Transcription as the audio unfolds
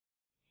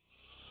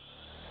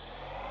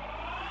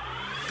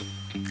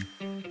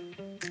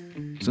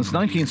Since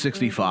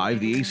 1965,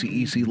 the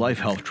ACEC Life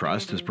Health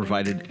Trust has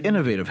provided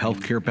innovative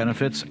healthcare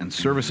benefits and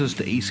services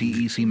to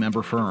ACEC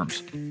member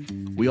firms.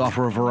 We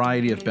offer a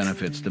variety of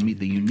benefits to meet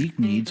the unique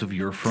needs of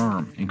your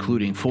firm,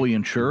 including fully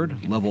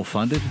insured, level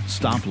funded,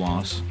 stop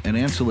loss, and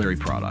ancillary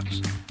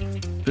products.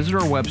 Visit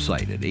our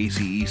website at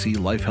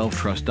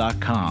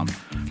aceclifehealthtrust.com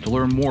to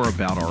learn more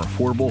about our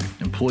affordable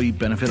employee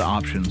benefit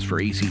options for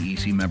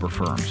ACEC member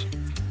firms,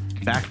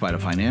 backed by the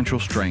financial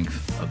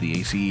strength of the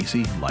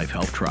ACEC Life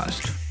Health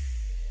Trust.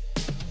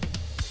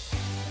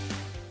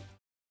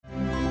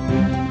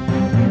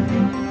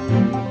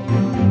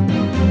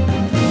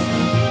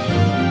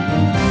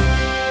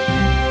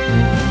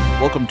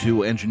 Welcome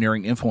to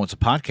Engineering Influence, a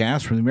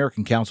podcast from the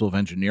American Council of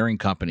Engineering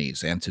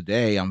Companies. And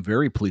today I'm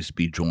very pleased to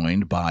be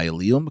joined by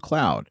Leo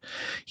McLeod.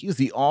 He is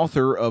the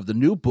author of the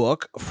new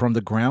book, From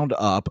the Ground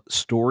Up,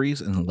 Stories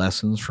and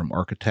Lessons from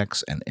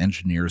Architects and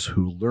Engineers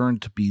Who Learn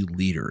to Be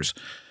Leaders.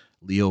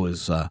 Leo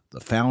is the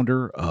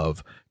founder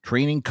of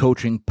Training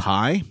Coaching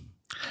Pi.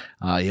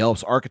 He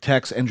helps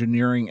architects,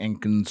 engineering,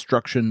 and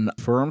construction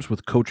firms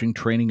with coaching,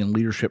 training, and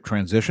leadership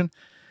transition.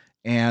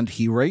 And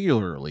he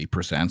regularly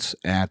presents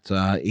at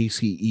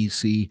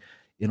ACEC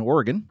in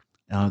Oregon,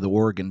 the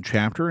Oregon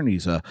chapter, and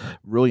he's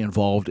really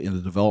involved in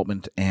the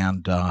development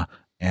and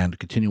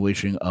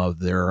continuation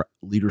of their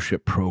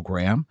leadership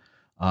program.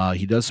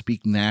 He does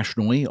speak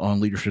nationally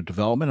on leadership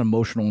development,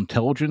 emotional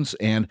intelligence,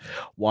 and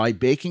why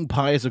baking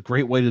pie is a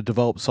great way to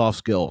develop soft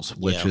skills,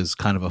 which is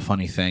kind of a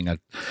funny thing. I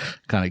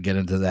kind of get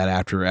into that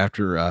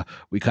after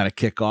we kind of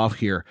kick off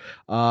here.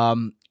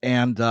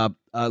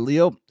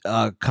 Leo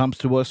comes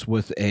to us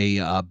with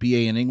a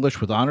BA in English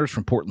with honors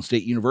from Portland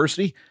State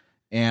University,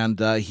 and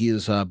he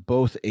is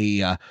both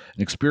an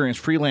experienced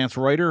freelance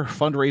writer,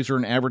 fundraiser,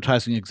 and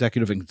advertising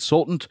executive and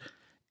consultant,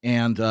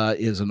 and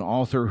is an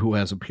author who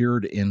has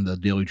appeared in the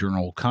Daily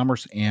Journal of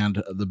Commerce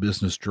and the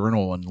Business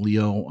Journal. And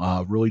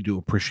Leo, really do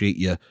appreciate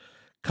you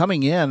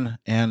coming in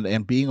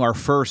and being our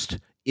first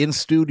in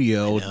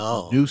studio,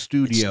 new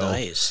studio.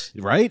 It's nice,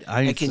 right?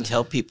 I can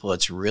tell people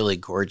it's really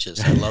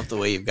gorgeous. I love the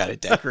way you've got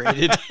it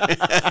decorated.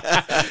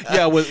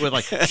 Yeah, with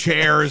like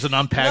chairs and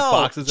unpacked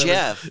boxes.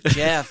 Jeff,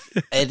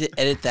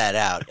 edit that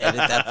out. Edit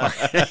that part.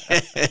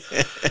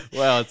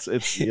 Well, it's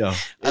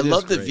I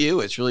love the view.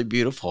 It's really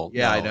beautiful.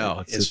 Yeah, I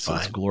know. It's fine.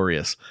 It's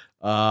glorious.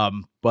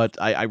 But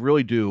I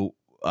really do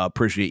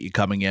appreciate you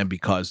coming in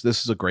because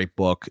this is a great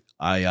book.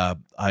 I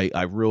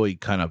really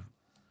kind of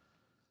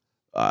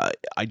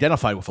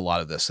identified with a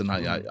lot of this, and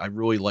I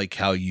really like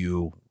how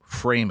you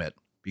frame it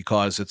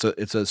because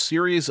it's a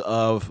series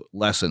of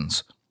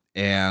lessons,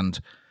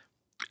 and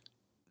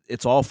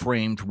it's all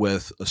framed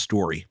with a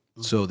story,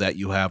 so that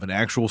you have an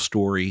actual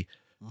story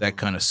that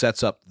kind of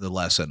sets up the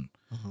lesson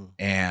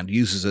and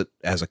uses it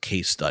as a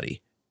case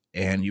study,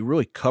 and you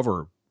really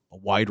cover a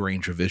wide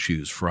range of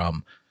issues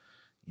from,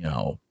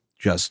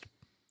 just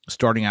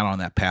starting out on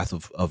that path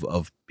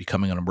of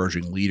becoming an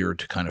emerging leader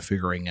to kind of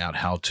figuring out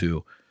how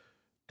to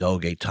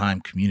delegate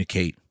time,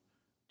 communicate,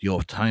 deal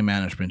with time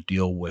management,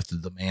 deal with the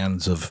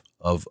demands of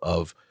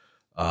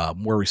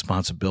more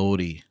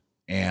responsibility,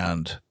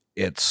 and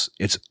it's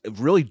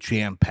really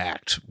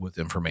jam-packed with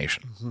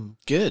information.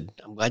 Good.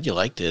 I'm glad you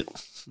liked it.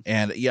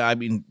 And yeah, I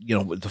mean,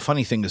 the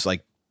funny thing is,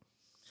 like,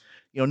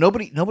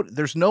 nobody,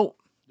 there's no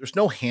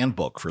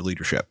handbook for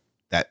leadership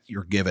that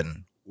you're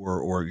given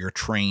or you're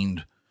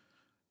trained.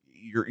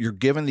 You're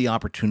given the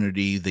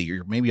opportunity that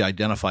you're maybe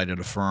identified at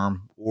a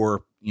firm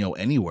or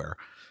anywhere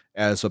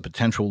as a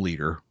potential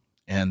leader,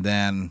 and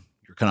then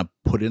you're kind of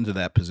put into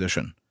that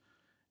position,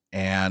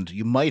 and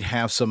you might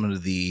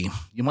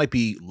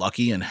be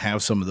lucky and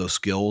have some of those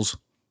skills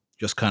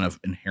just kind of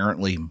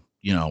inherently,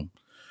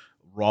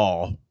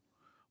 raw,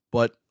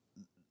 but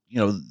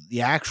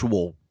the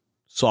actual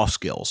soft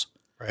skills,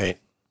 right?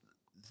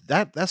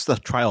 That's the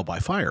trial by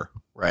fire,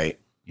 right?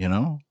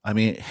 I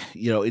mean,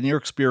 in your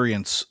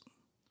experience,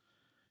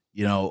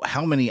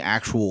 how many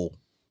actual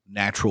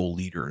natural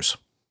leaders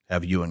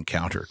have you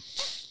encountered?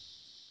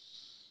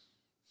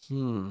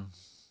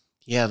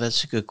 Yeah,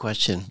 that's a good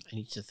question. I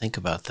need to think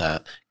about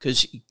that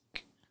because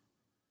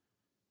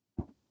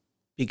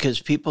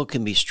people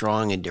can be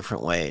strong in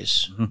different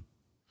ways. I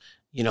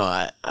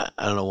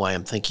don't know why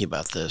I'm thinking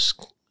about this,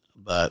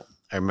 but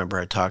I remember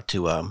I talked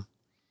to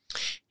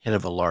head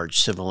of a large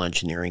civil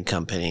engineering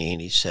company, and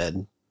he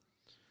said,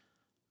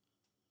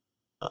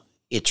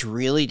 it's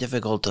really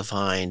difficult to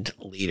find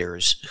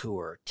leaders who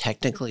are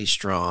technically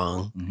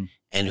strong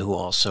and who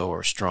also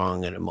are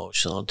strong in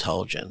emotional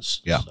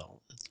intelligence. Yeah. So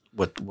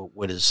what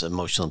does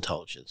emotional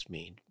intelligence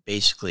mean?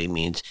 Basically, it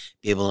means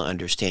be able to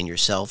understand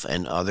yourself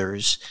and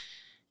others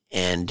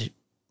and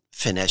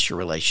finesse your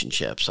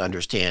relationships,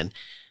 understand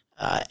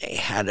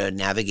how to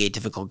navigate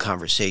difficult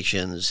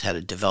conversations, how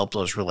to develop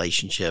those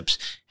relationships,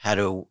 how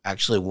to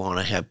actually want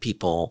to have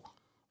people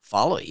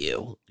follow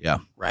you. Yeah.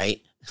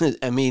 Right?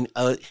 I mean,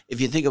 if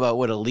you think about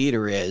what a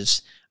leader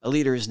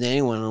isn't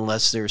anyone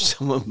unless there's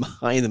someone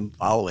behind them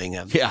following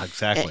them. Yeah,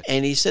 exactly.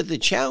 And he said the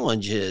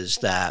challenge is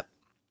that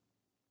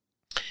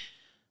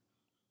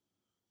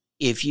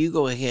if you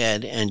go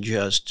ahead and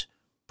just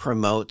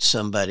promote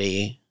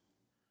somebody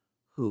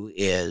who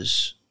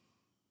is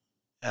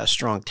a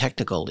strong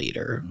technical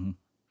leader, Mhm.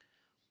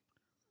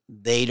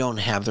 they don't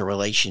have the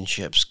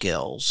relationship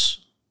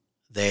skills.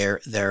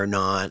 They're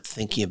not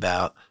thinking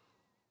about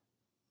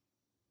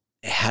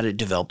how to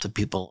develop the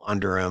people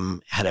under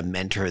them, how to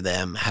mentor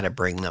them, how to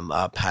bring them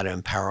up, how to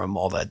empower them,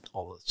 all the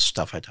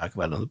stuff I talk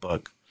about in the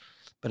book.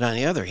 But on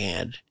the other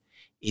hand,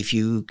 if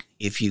you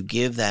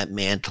give that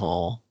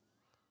mantle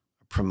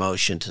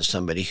promotion to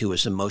somebody who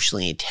is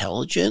emotionally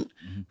intelligent,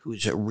 Mhm.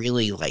 who's a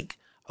really like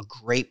a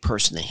great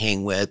person to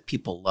hang with,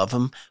 people love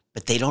them,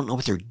 but they don't know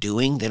what they're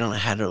doing. They don't know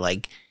how to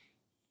like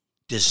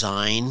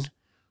design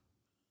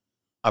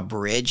a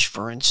bridge,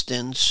 for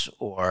instance,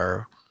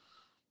 or,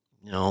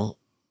 you know,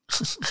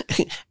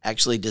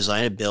 actually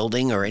design a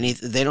building or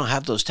anything. They don't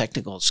have those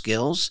technical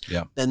skills.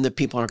 Yeah. Then the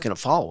people aren't going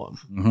to follow them.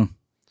 Mhm.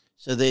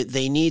 So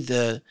they need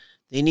the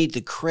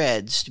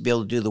creds to be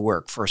able to do the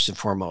work first and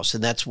foremost.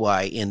 And that's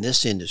why in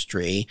this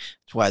industry,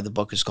 that's why the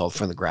book is called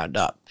From the Ground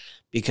Up,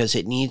 because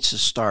it needs to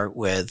start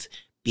with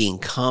being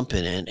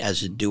competent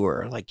as a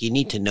doer. Like, you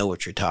need to know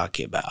what you're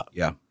talking about.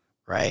 Yeah.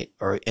 Right.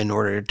 Or in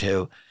order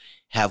to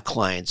have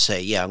clients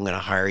say, yeah, I'm going to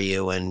hire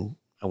you and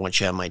I want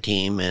you on my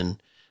team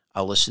and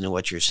I'll listen to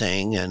what you're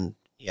saying. And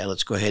yeah,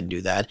 let's go ahead and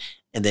do that.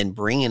 And then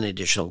bring in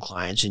additional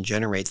clients and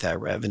generate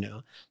that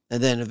revenue.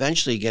 And then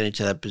eventually get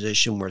into that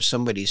position where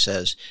somebody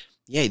says,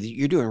 yeah,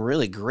 you're doing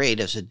really great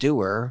as a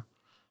doer.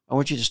 I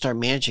want you to start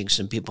managing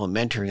some people and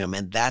mentoring them.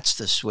 And that's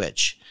the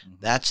switch. Mhm.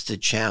 That's the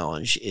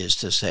challenge, is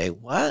to say,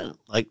 what?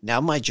 Like, now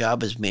my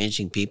job is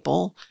managing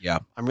people. Yeah.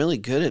 I'm really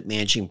good at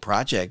managing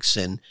projects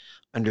and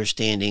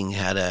understanding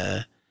how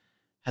to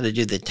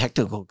do the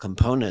technical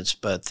components.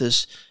 But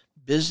this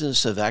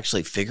business of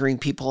actually figuring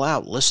people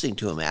out, listening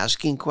to them,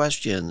 asking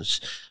questions,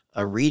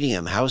 reading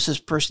them. How is this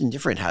person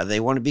different? How do they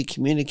want to be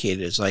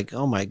communicated? It's like,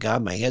 oh my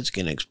God, my head's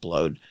going to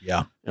explode.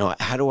 Yeah. You know,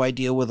 how do I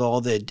deal with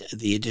all the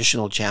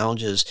additional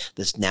challenges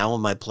that's now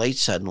on my plate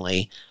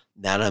suddenly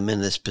that I'm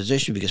in this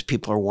position because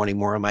people are wanting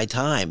more of my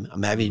time?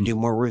 I'm having to do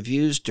more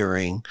reviews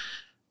during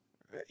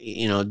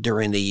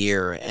the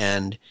year,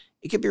 and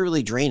it can be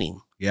really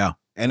draining. Yeah.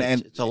 And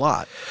It's a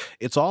lot.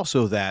 it's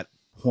also that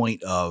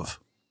point of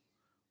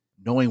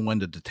knowing when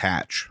to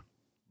detach,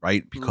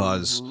 right?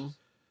 Because Mhm.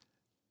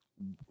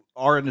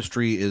 our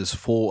industry is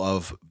full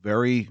of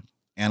very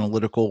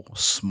analytical,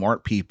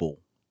 smart people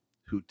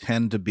who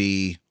tend to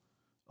be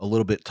a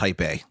little bit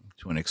type A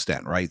to an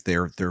extent, right?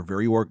 They're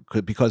very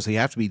because they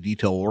have to be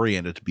detail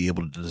oriented to be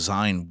able to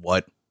design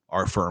what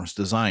our firms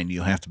design.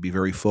 You have to be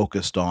very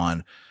focused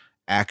on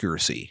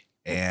accuracy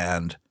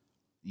and,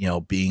 you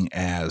know, being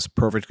as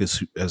perfect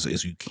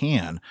as you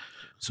can,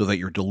 so that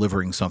you're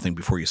delivering something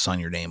before you sign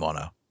your name on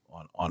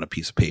a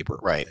piece of paper,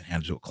 Right. and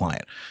hand it to a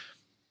client.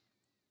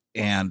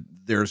 And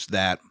there's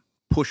that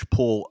push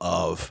pull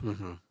of,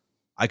 Mhm.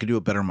 I could do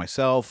it better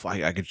myself.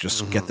 I could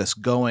just get this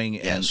going.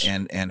 Yes.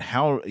 And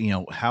how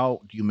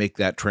do you make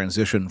that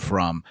transition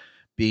from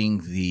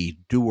being the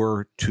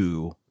doer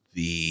to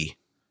the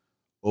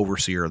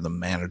overseer, the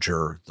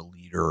manager, the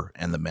leader,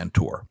 and the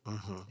mentor,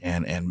 Mhm.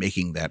 and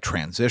making that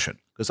transition?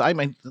 Because I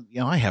mean,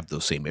 I have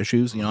those same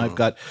issues. I've Mhm.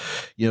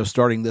 got,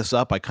 starting this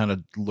up, I kind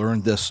of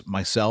learned this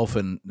myself,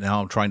 and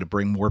now I'm trying to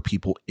bring more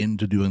people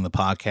into doing the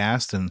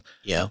podcast. And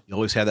Yeah, you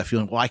always have that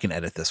feeling, well, I can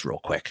edit this real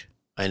quick,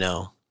 I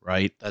know.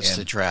 right? That's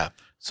the And trap.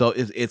 so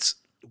it's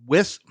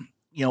with,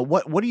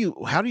 how do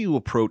you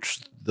approach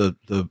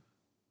the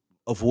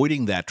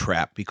avoiding that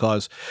trap?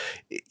 Because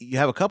you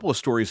have a couple of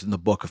stories in the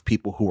book of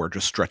people who are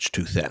just stretched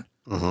too thin.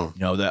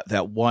 Mhm.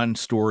 That one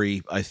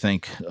story, I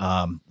think,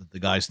 the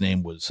guy's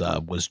name was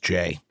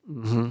Jay,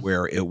 Mhm.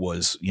 where it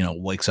was,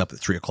 wakes up at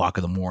 3:00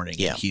 in the morning.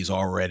 Yeah. And he's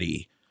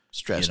already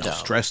Stressed out.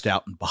 stressed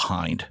out and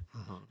behind,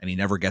 Mhm. and he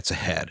never gets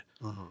ahead.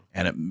 Mhm.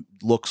 And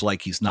it looks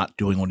like he's not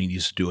doing what he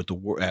needs to do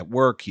at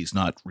work. He's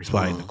not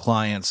responding to Mhm.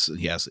 clients.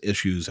 He has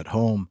issues at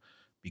home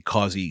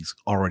because he's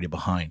already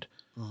behind.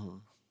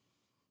 Mhm.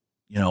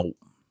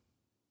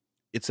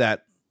 It's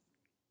that,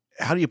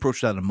 how do you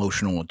approach that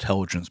emotional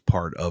intelligence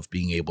part of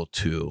being able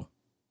to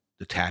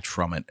detach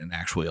from it and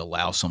actually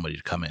allow somebody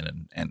to come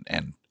in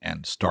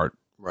and start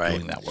Right.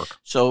 doing that work?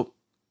 So,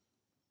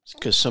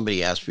 because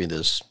somebody asked me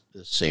this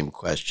same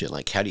question,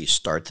 like, how do you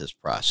start this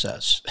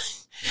process?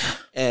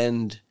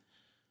 and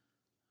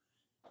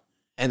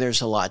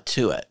there's a lot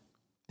to it.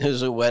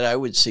 So what I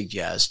would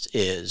suggest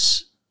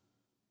is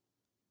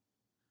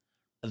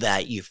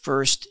that you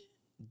first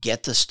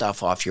get the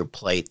stuff off your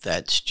plate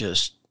that's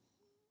just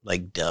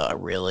like, duh,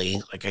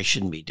 really? Like, I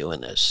shouldn't be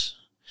doing this.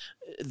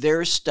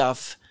 There's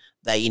stuff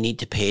that you need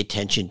to pay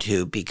attention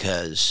to,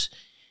 because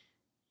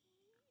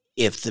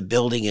if the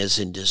building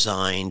isn't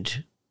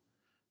designed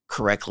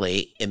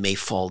correctly, it may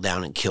fall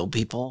down and kill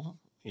people.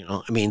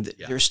 I mean,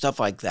 Yeah. There's stuff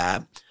like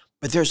that.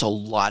 But there's a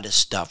lot of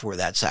stuff where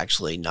that's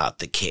actually not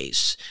the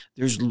case.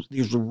 There's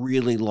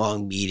really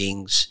long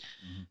meetings.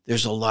 Mhm.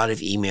 There's a lot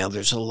of email.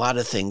 There's a lot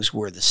of things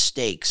where the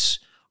stakes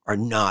are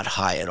not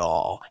high at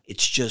all.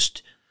 It's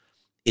just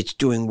it's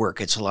doing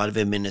work. It's a lot of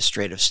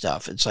administrative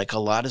stuff. It's like a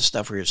lot of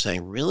stuff where you're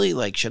saying, really,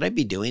 like, should I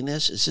be doing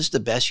this? Is this the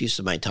best use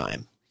of my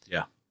time?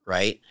 Yeah.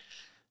 Right.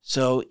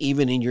 So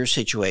even in your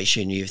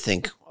situation, you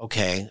think,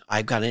 okay,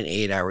 I've got an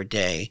 8-hour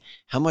day.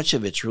 How much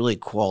of it's really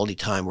quality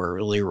time where it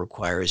really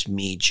requires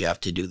me, Jeff,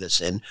 to do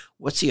this? And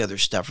what's the other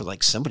stuff where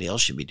like somebody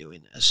else should be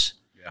doing this?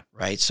 Yeah.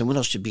 Right. Someone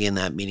else should be in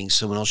that meeting.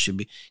 Someone else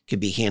could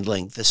be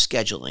handling the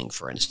scheduling,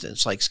 for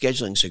instance. Like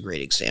scheduling is a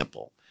great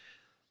example,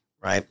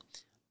 right?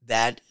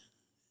 That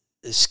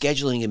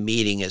scheduling a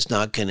meeting is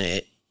not going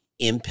to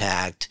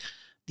impact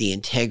the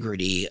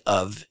integrity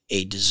of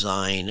a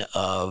design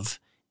of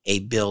a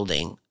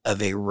building,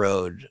 of a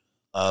road,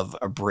 of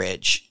a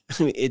bridge.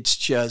 It's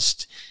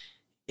just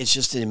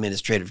an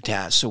administrative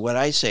task. So what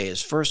I say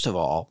is, first of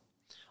all,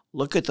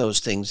 look at those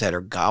things that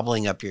are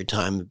gobbling up your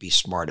time and be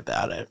smart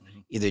about it. Mm-hmm.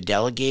 Either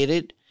delegate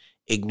it,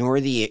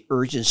 ignore the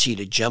urgency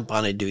to jump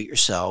on and do it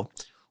yourself,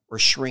 or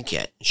shrink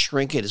it.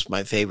 Shrink it is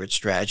my favorite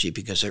strategy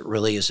because it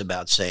really is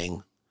about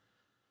saying,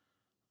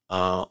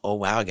 oh,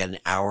 wow, I got an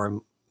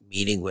hour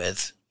meeting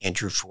with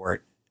Andrew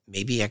Fort.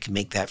 Maybe I can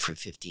make that for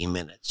 15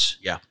 minutes.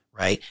 Yeah.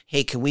 Right?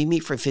 Hey, can we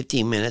meet for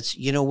 15 minutes?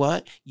 You know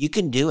what? You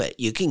can do it.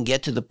 You can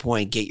get to the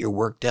point, get your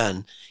work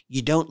done.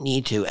 You don't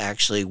need to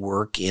actually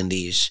work in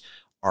these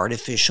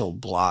artificial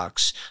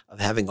blocks of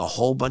having a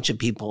whole bunch of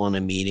people in a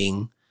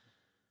meeting,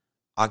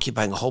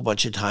 occupying a whole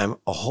bunch of time,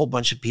 a whole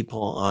bunch of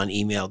people on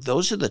email.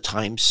 Those are the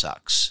time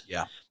sucks.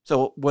 Yeah.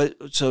 So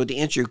to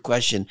answer your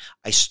question,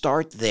 I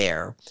start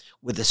there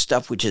with the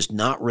stuff which is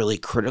not really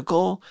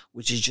critical,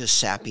 which is just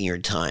sapping your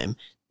time.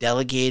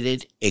 Delegate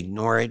it,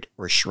 ignore it,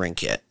 or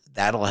shrink it.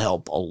 That'll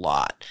help a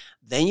lot.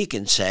 Then you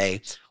can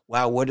say,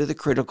 wow, what are the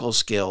critical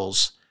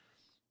skills?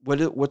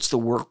 What's the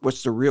work?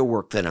 What's the real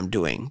work that I'm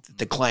doing that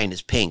the client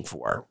is paying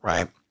for,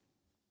 right?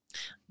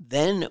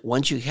 Then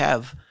once you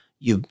have,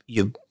 you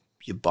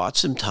bought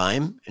some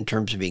time in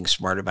terms of being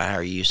smart about how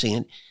you're using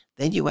it,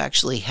 then you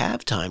actually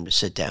have time to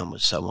sit down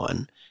with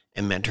someone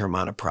and mentor them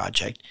on a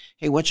project.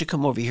 Hey, why don't you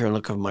come over here and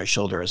look over my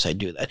shoulder as I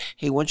do that?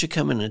 Hey, why don't you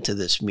come into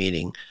this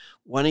meeting?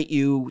 Why don't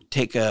you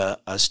take a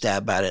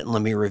stab at it and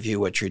let me review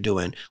what you're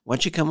doing? Why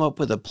don't you come up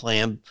with a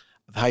plan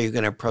of how you're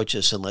going to approach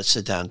this and let's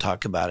sit down and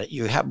talk about it?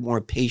 You have more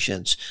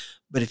patience.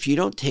 But if you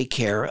don't take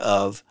care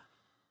of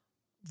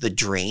the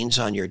drains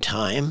on your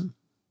time,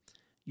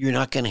 you're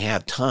not going to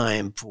have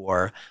time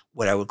for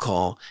what I would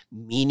call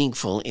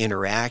meaningful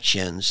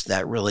interactions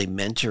that really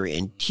mentor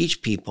and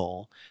teach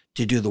people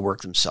to do the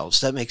work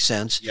themselves. Does that make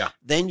sense? Yeah.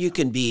 Then you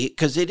can be,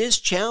 because it is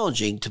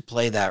challenging to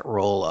play that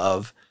role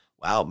of,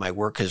 wow, my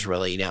work is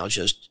really now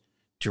just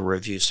to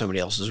review somebody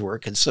else's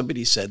work. And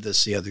somebody said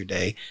this the other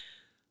day.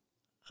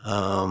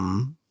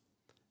 I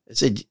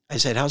said,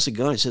 how's it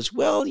going? He says,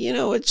 well,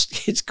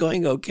 it's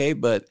going okay,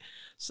 but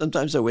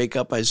sometimes I wake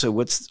up, I say,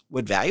 what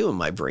value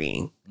am I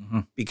bringing? Mm-hmm.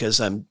 Because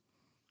I'm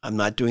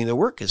not doing the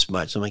work as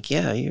much. I'm like,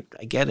 yeah,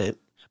 I get it.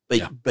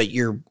 But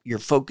you're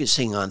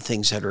focusing on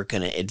things that are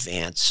going to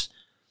advance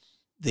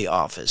the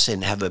office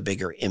and have a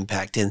bigger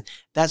impact. And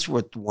that's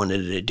what we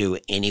wanted to do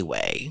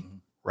anyway, mm-hmm.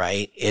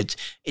 right? It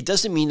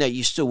doesn't mean that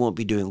you still won't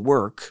be doing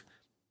work,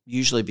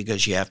 usually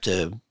because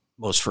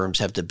most firms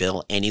have to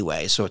bill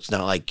anyway. So it's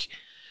not like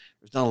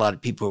there's not a lot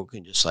of people who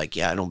can just like,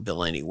 yeah, I don't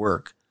bill any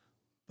work.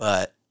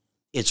 But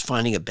it's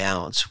finding a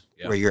balance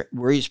where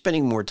you're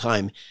spending more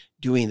time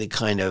doing the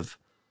kind of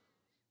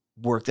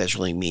work that's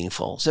really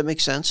meaningful. Does that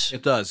make sense?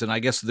 It does. And I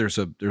guess there's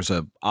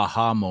a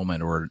aha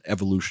moment or an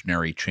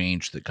evolutionary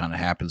change that kind of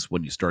happens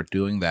when you start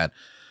doing that,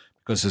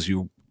 because as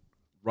you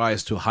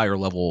rise to a higher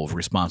level of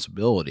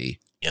responsibility,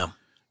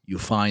 you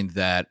find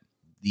that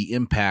the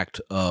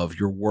impact of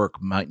your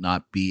work might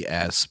not be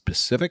as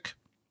specific,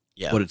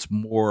 but it's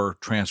more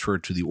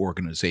transferred to the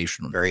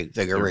organization. Very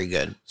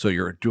good. So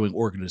you're doing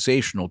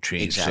organizational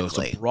change. Exactly.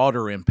 So it's a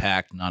broader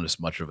impact, not as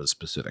much of a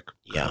specific.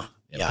 Yeah.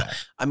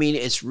 I mean,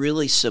 it's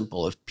really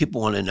simple. If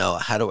people want to know,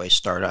 how do I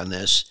start on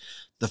this?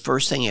 The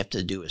first thing you have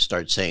to do is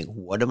start saying,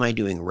 what am I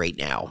doing right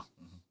now?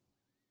 Mm-hmm.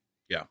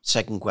 Yeah.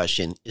 Second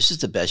question, is this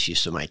the best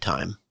use of my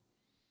time?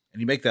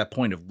 And you make that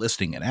point of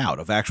listing it out,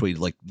 of actually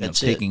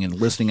taking and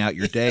listing out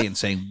your day and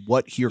saying,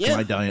 what here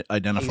can I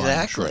identify?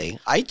 Exactly.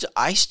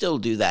 I still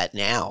do that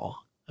now.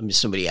 I mean,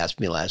 somebody asked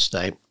me last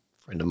night,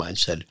 a friend of mine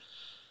said,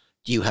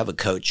 do you have a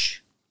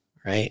coach?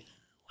 Right?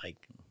 Like,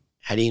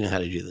 how do you know how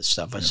to do this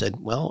stuff? I said,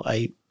 well,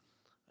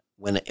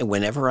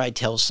 whenever I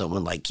tell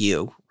someone like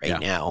you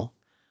now,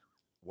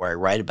 where I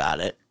write about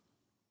it,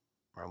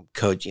 or I'm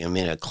coaching, I'm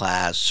in a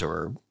class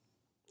or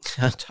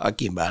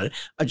talking about it,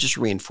 I'm just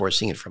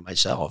reinforcing it for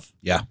myself.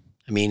 Yeah.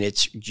 I mean,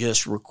 it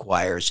just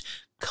requires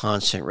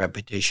constant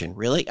repetition.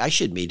 Really? I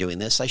shouldn't be doing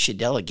this. I should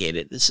delegate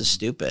it. This is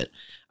stupid.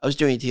 I was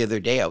doing it the other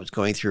day. I was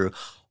going through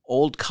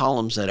old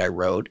columns that I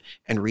wrote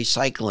and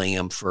recycling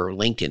them for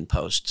LinkedIn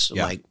posts. I'm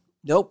like,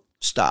 nope,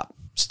 stop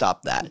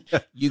that.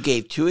 You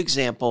gave 2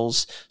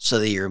 examples so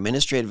that your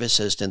administrative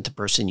assistant, the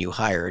person you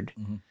hired,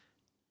 mm-hmm.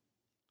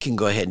 can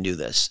go ahead and do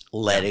this.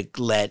 Let it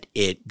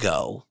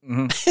go.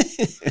 Mm-hmm.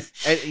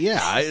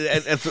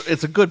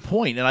 It's a good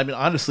point. And I mean,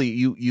 honestly,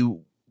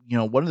 you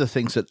one of the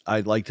things that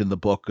I liked in the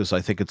book is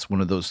I think it's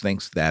one of those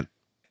things that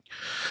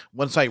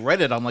once I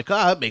read it, I'm like,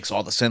 that makes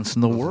all the sense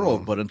in the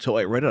world. But until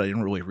I read it, I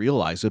didn't really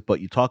realize it.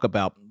 But you talk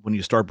about when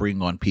you start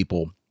bringing on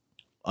people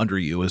under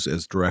you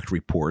as direct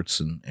reports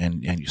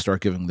and you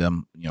start giving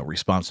them,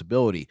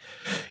 responsibility,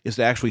 is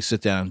to actually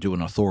sit down and do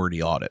an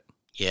authority audit.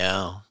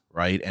 Yeah.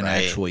 Right. And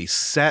actually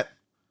set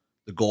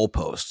the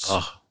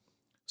goalposts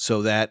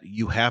so that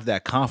you have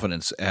that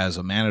confidence as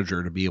a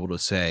manager to be able to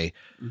say,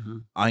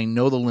 I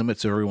know the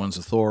limits of everyone's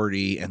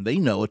authority, and they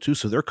know it too.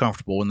 So they're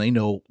comfortable and they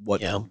know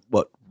what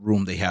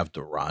room they have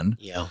to run.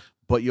 Yeah.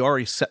 But you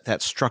already set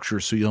that structure.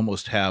 So you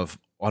almost have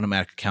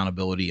automatic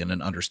accountability and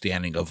an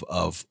understanding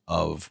of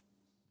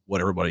what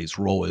everybody's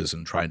role is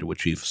in trying to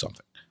achieve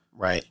something.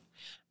 Right.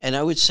 And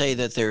I would say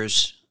that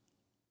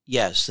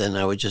then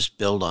I would just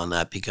build on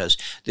that, because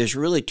there's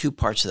really two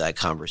parts of that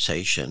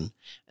conversation.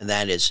 And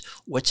that is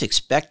what's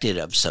expected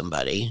of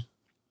somebody.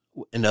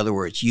 In other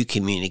words, you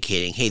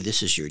communicating, hey,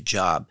 this is your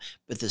job.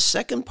 But the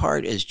second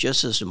part is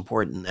just as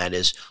important. That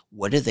is,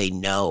 what do they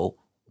know,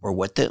 or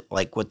what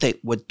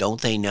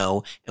don't they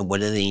know, and what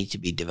do they need to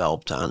be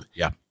developed on?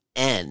 Yeah.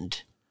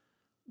 And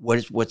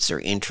what's their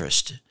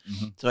interest?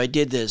 So I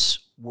did this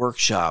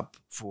workshop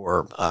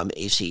for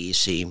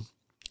ACEC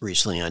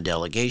recently on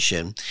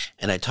delegation,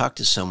 and I talked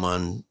to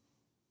someone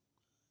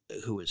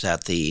who was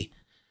at the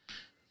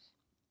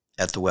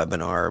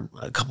webinar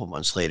a couple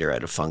months later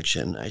at a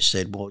function. I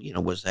said, well,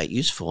 was that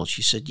useful? And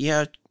she said,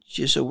 yeah.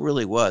 She said, it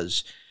really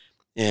was.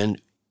 And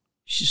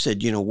she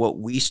said, what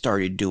we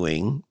started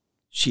doing,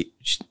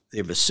 they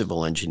have a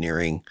civil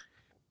engineering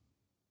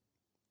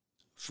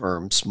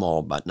firm, small,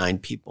 about 9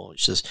 people.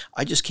 She says,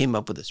 I just came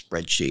up with a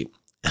spreadsheet.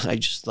 And I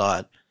just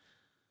thought,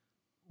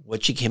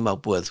 what she came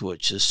up with,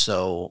 which is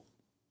so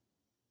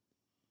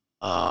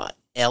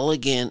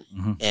elegant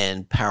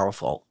and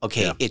powerful.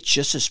 Okay, It's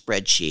just a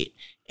spreadsheet,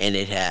 and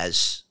it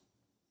has,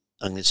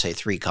 I'm going to say,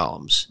 3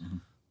 columns.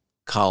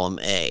 Column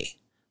A,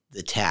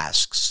 the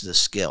tasks, the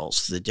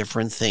skills, the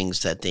different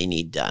things that they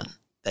need done,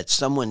 that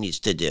someone needs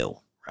to do,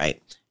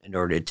 right, in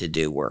order to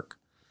do work.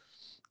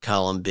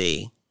 Column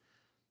B,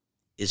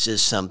 is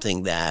this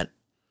something that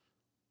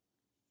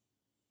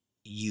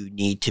you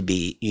need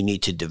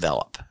to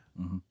develop?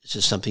 Is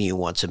this something you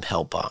want some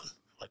help on?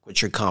 Like,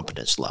 what's your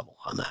competence level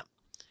on that?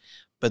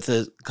 But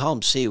the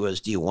column C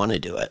was, do you want to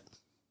do it?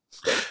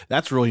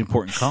 That's a really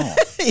important column.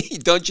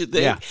 Don't you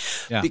think?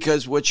 Yeah.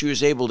 Because what she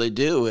was able to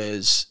do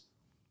is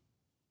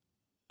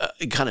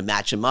kind of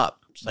match them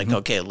up. It's like,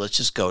 okay, let's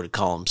just go to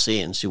column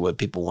C and see what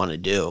people want to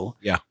do.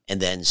 Yeah.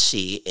 And then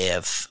see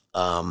if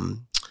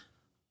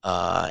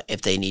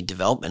they need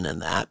development in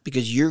that,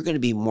 because you're going to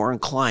be more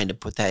inclined to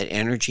put that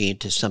energy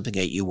into something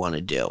that you want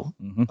to do.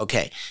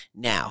 Okay.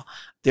 Now,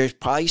 there's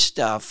probably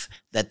stuff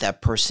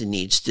that person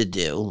needs to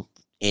do,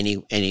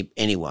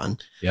 anyone.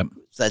 Yep.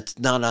 That's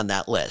not on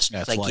that list.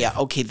 That's it's like, life. yeah,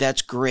 okay,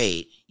 that's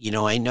great.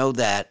 I know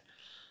that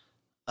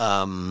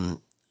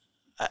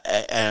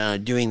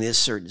doing this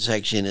certain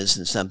section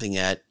isn't something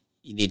that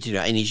you need to do.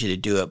 I need you to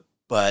do it,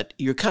 but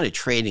you're kind of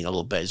trading a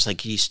little bit. It's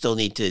like, you still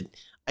need to,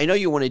 I know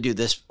you want to do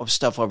this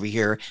stuff over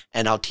here,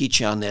 and I'll teach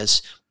you on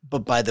this, but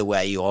by the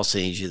way, you also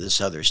need to do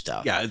this other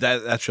stuff. Yeah,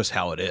 that's just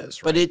how it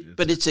is. Right?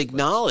 But it's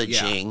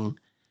acknowledging,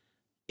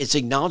 it's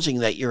acknowledging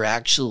that you're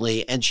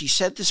actually, and she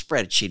set the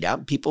spreadsheet out,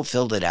 and people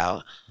filled it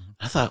out.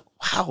 I thought,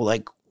 wow,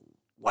 like,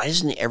 why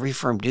doesn't every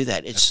firm do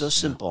that? It's so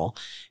simple,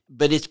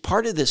 but it's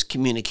part of this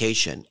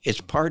communication. It's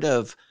part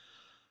of,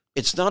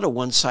 it's not a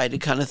one-sided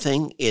kind of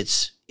thing.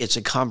 It's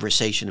a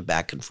conversation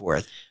back and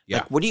forth. Yeah.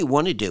 Like, what do you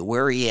want to do?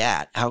 Where are you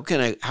at? How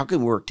can we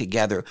work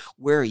together?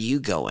 Where are you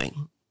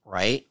going?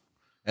 Right?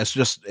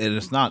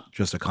 It's not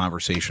just a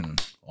conversation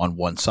on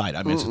one side.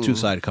 I mean, it's a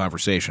two-sided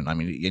conversation. I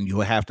mean, and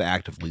you have to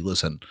actively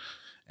listen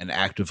and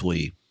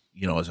actively,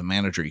 as a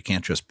manager, you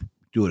can't just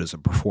do it as a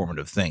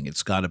performative thing.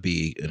 It's got to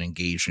be an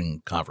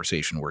engaging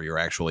conversation where you're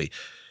actually,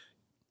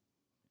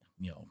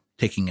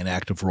 taking an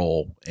active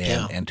role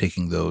and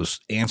taking those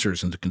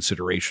answers into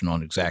consideration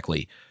on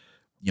exactly,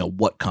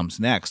 what comes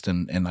next.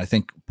 And I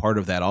think part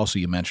of that also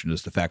you mentioned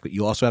is the fact that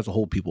you also have to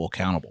hold people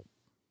accountable.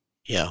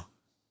 Yeah.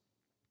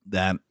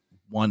 That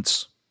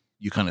once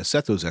you kind of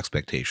set those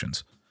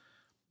expectations,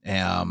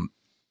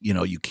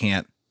 you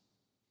can't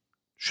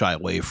shy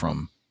away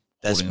from.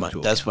 That's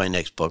my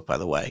next book, by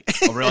the way.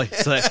 Oh, really?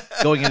 So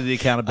going into the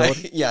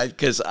accountability?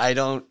 Because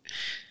I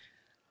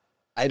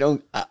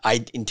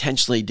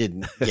intentionally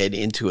didn't get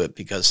into it,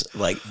 because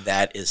like,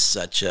 that is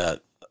such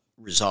a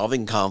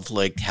resolving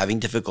conflict, having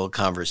difficult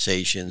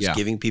conversations,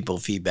 giving people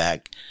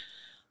feedback.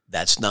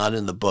 That's not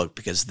in the book,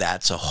 because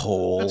that's a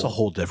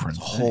whole different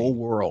whole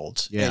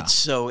world. Yeah.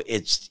 For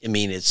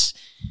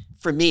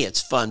me,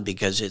 it's fun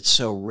because it's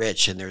so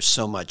rich and there's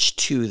so much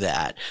to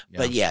that. Yeah.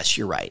 But yes,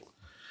 you're right.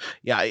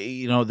 Yeah.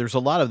 There's a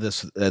lot of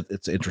this.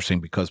 It's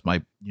interesting because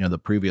my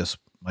previous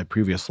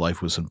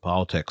life was in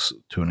politics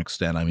to an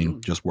extent. I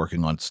mean, just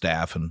working on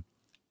staff, and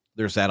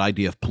there's that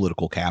idea of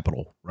political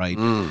capital, right?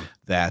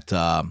 That,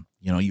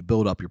 you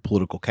build up your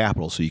political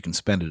capital so you can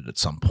spend it at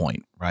some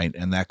point, right?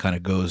 And that kind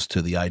of goes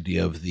to the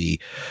idea of the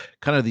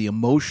kind of the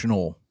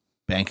emotional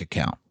bank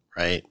account.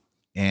 Right.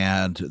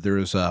 And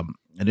there's an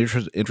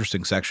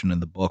interesting section in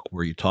the book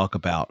where you talk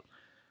about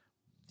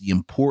the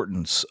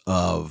importance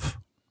of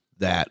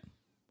that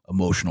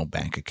emotional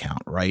bank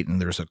account, right?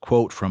 And there's a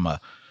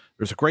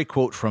great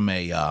quote from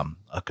a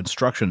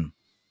construction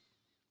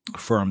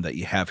firm that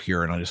you have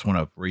here, and I just want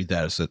to read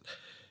that.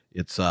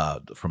 It's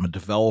from a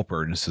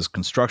developer, and it says,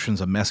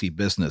 "Construction's a messy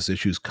business.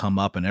 Issues come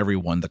up, and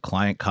everyone, the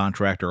client,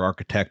 contractor,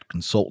 architect,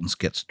 consultants,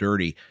 gets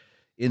dirty.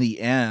 In the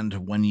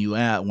end, when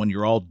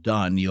you're all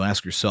done, you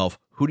ask yourself,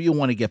 who do you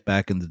want to get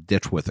back in the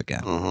ditch with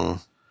again?" Mm-hmm.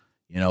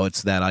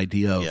 It's that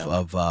idea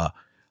of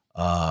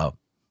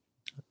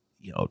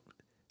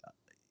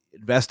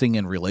investing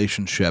in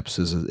relationships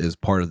is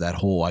part of that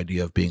whole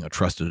idea of being a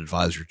trusted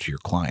advisor to your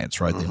clients,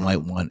 right? Mm-hmm. They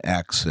might want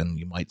X, and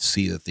you might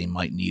see that they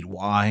might need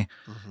Y,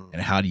 Mm-hmm.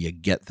 and how do you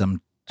get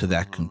them to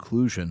that Mm-hmm.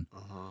 conclusion?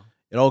 Mm-hmm.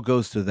 It all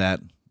goes to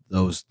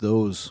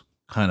those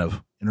kind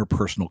of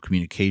interpersonal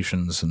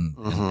communications, and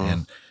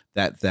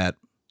that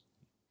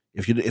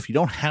if you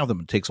don't have them,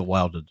 it takes a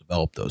while to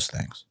develop those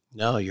things.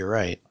 No, you're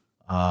right.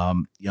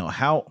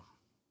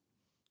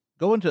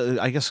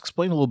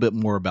 Explain a little bit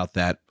more about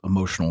that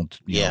emotional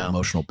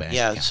bank.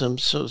 Yeah. So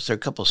there are a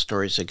couple of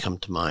stories that come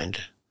to mind.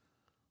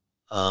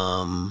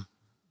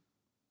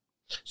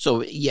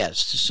 So yes.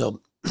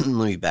 So let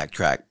me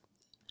backtrack.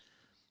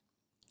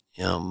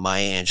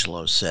 Maya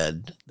Angelou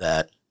said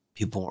that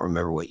people won't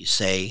remember what you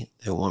say,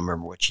 they won't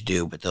remember what you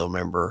do, but they'll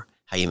remember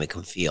how you make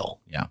them feel.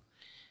 Yeah.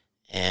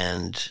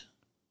 And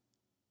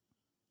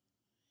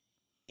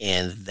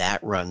that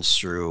runs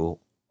through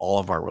all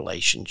of our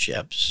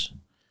relationships.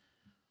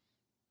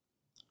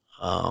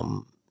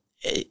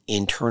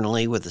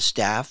 Internally with the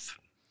staff,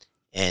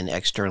 and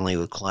externally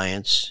with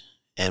clients,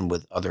 and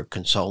with other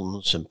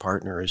consultants and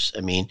partners.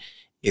 I mean,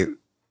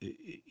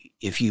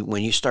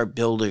 when you start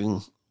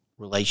building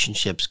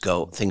relationships,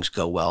 things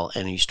go well,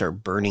 and you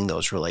start burning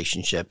those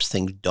relationships,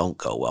 things don't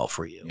go well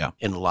for you. Yeah.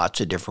 In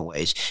lots of different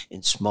ways,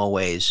 in small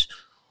ways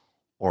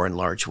or in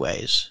large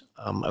ways.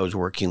 I was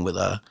working with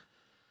a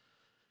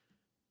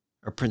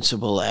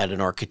principal at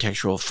an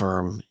architectural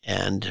firm,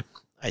 and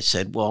I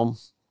said, well,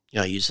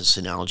 I use this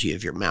analogy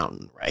of your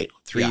mountain, right?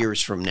 3 years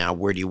from now,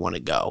 where do you want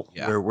to go?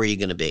 Yeah. Where are you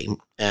going to be?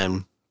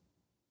 And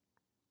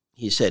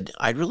he said,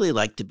 I'd really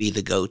like to be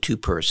the go-to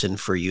person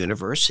for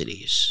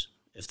universities.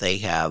 If they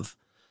have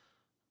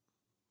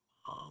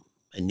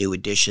a new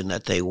edition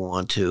that they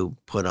want to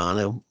put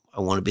on,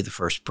 I want to be the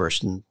first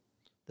person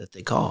that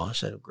they call. I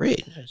said, oh,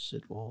 great. I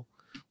said, well,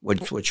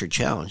 what's your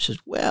challenge? He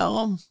says,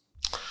 well,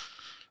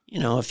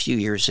 a few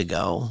years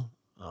ago,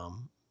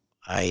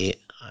 I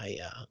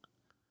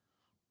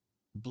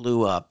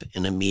blew up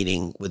in a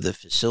meeting with the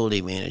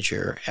facility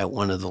manager at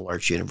one of the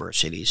large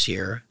universities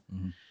here.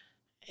 Mm-hmm.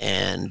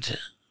 And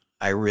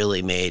I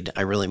really made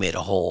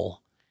a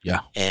hole.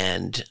 Yeah.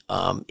 And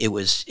it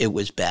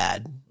was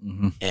bad.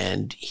 Mm-hmm.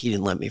 And he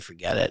didn't let me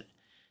forget it.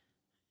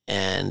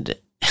 And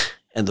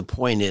the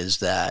point is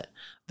that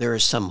there are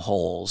some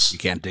holes you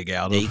can't dig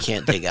out that you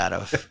can't dig out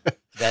of.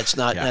 That's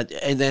not,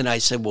 and then I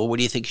said, well, what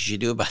do you think you should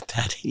do about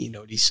that? And you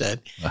know what he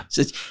said? He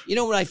says, you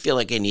know what I feel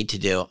like I need to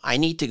do? I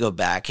need to go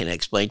back and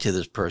explain to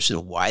this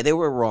person why they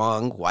were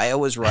wrong, why I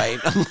was right.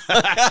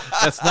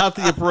 That's not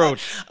the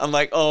approach. I'm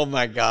like, oh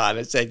my God.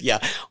 I said, yeah,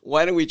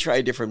 why don't we try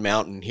a different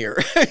mountain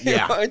here?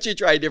 Yeah. Why don't you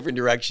try a different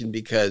direction?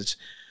 Because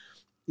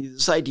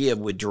this idea of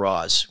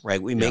withdrawals,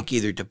 right? We make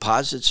either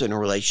deposits in our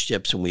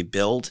relationships and we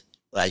build,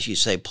 as you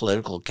say,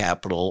 political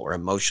capital or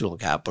emotional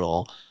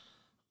capital,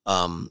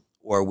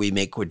 or we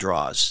make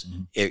withdrawals.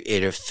 Mm-hmm.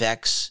 It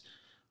affects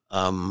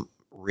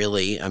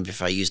really,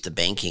 if I use the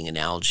banking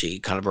analogy,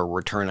 kind of a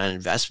return on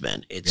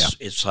investment.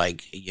 It's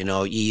like,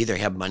 you either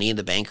have money in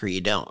the bank or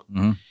you don't.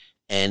 Mm-hmm.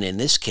 And in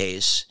this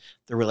case,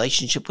 the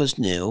relationship was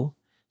new,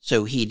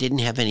 so he didn't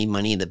have any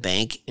money in the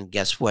bank. And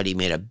guess what? He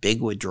made a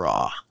big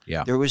withdrawal.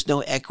 Yeah. There was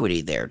no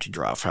equity there to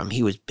draw from.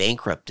 He was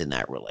bankrupt in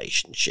that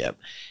relationship.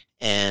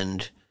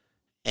 And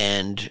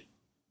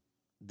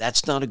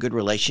that's not a good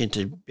relation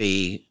to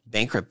be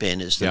bankrupt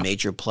in as the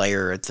major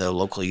player at the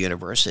local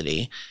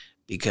university,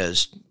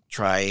 because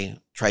try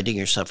digging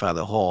yourself out of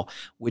the hole.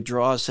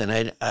 Withdrawals, and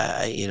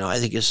I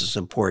think this is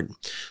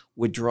important.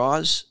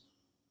 Withdrawals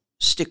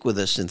stick with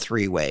us in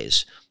three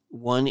ways.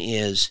 One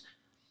is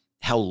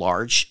how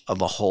large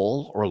of a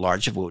hole or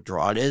large of a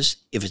withdrawal it is.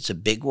 If it's a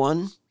big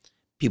one,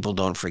 people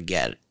don't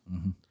forget it.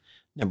 Mm-hmm.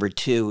 Number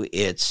two,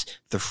 it's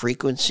the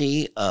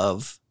frequency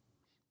of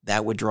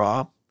that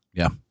withdrawal.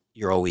 Yeah.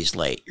 You're always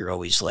late. You're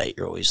always late.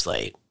 You're always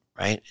late.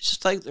 Right? It's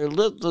just like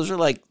those are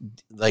like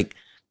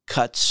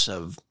cuts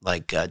of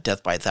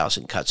death by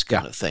 1,000 cuts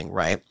kind of thing,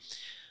 right?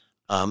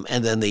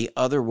 And then the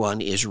other one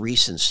is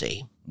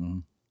recency. Mm-hmm.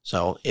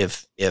 So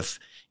if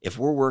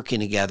we're working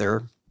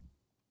together,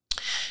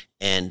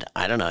 and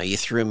I don't know, you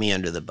threw me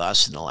under the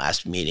bus in the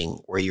last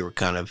meeting where you were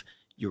kind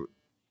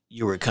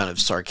of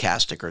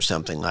sarcastic or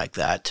something like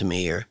that to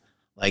me, or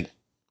like.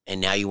 And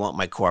now you want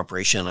my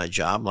cooperation on a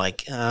job?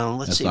 Let's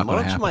see.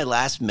 What was my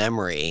last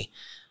memory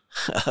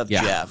of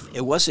Jeff?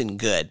 It wasn't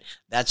good.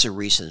 That's a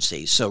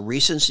recency. So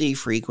recency,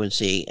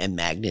 frequency, and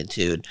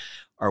magnitude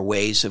are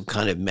ways of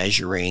kind of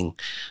measuring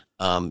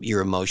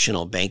your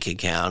emotional bank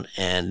account.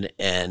 I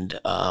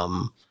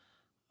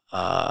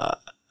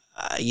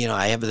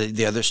have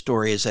the other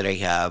story is that I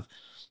have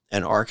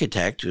an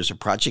architect who's a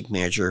project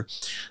manager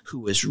who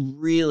was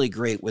really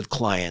great with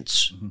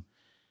clients. Mm-hmm.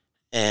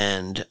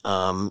 And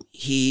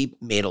he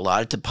made a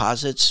lot of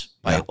deposits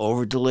by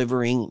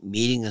over-delivering,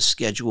 meeting the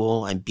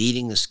schedule, and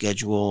beating the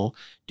schedule,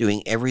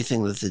 doing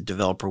everything that the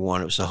developer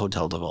wanted. It was a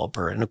hotel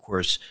developer. And, of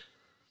course,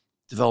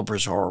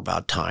 developers are all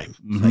about time.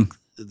 Mm-hmm. Like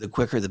the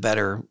quicker, the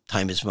better.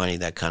 Time is money,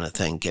 that kind of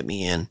thing. Get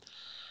me in.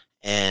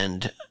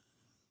 And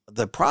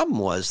the problem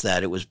was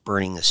that it was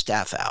burning the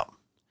staff out.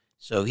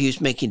 So he was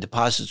making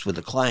deposits with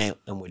the client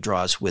and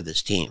withdrawals with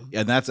his team.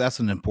 And that's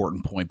an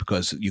important point,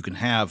 because you can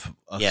have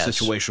a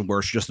situation where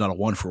it's just not a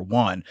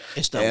 1-for-1.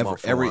 It's not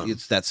 1-for-1.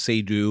 It's that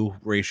say-do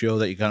ratio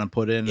that you kind of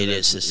put in. It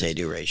is the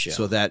say-do ratio.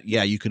 So that,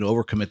 you can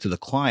overcommit to the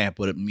client,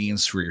 but it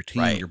means for your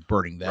team, you're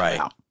burning that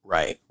out.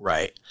 Right.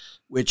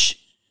 Which,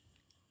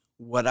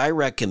 what I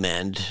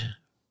recommend,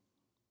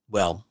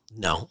 well,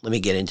 no, let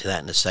me get into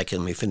that in a second.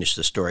 Let me finish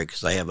the story,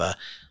 because I have a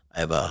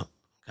kind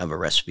of a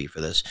recipe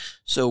for this.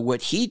 So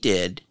what he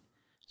did,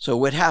 so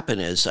what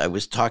happened is I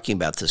was talking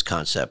about this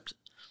concept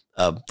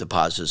of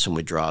deposits and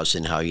withdrawals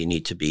and how you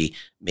need to be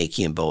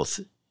making them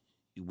both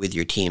with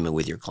your team and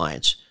with your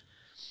clients.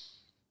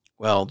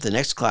 Well, the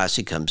next class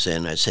he comes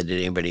in, I said, did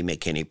anybody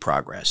make any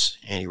progress?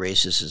 And he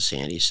raises his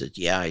hand. He said,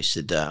 yeah. I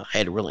said, I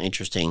had a really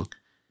interesting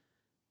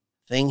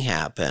thing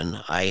happen.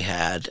 I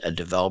had a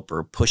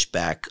developer push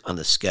back on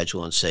the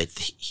schedule and say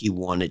he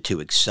wanted to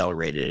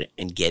accelerate it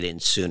and get in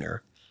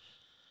sooner.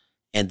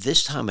 And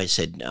this time I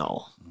said,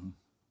 no.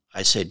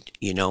 I said,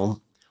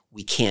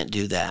 we can't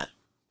do that.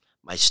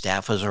 My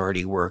staff is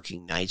already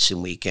working nights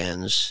and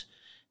weekends,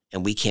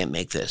 and we can't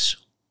make this.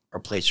 Our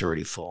plates are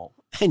already full.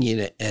 And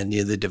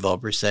the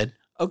developer said,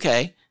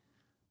 okay,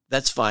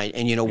 that's fine.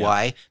 And you know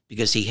why?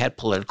 Because he had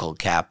political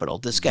capital.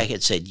 This guy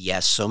had said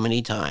yes so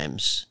many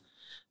times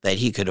that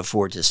he could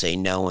afford to say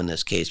no in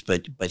this case.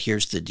 But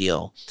here's the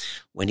deal.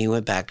 When he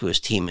went back to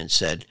his team and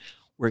said,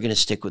 we're going to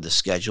stick with the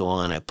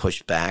schedule, and I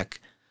pushed back,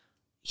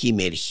 he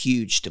made a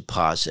huge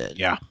deposit.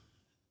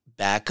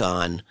 Back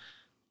on,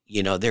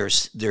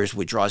 there's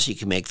withdrawals you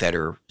can make that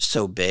are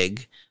so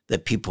big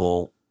that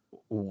people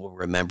will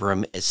remember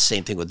them. It's the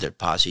same thing with the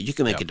deposit. You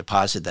can make a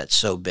deposit that's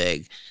so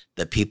big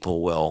that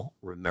people will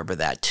remember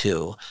that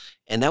too.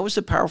 And that was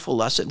a powerful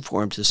lesson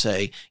for him to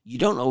say, you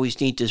don't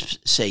always need to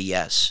say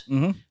yes.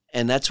 Mm-hmm.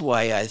 And that's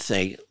why I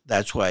say,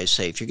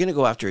 if you're going to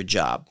go after a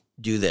job,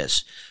 do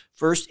this.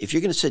 First, if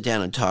you're going to sit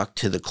down and talk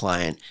to the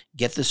client,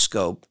 get the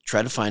scope,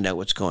 try to find out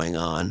what's going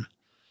on.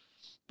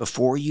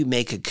 Before you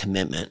make a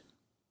commitment,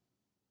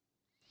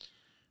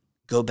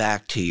 go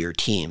back to your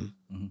team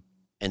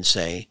and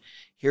say,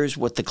 here's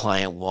what the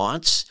client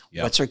wants.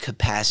 What's our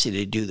capacity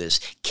to do this?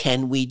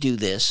 Can we do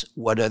this?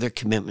 What other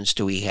commitments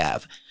do we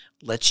have?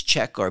 Let's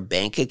check our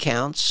bank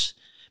accounts,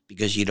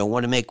 because you don't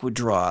want to make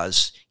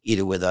withdrawals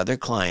either with other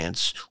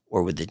clients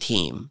or with the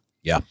team.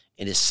 And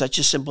it's such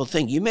a simple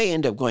thing. You may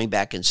end up going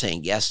back and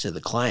saying yes to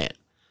the client,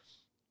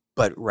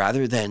 but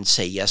rather than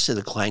say yes to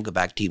the client, go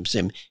back to him and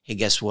say, hey,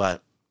 guess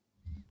what?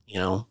 We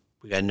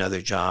got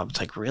another job. It's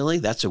like, really?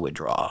 That's a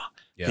withdrawal.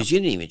 Because you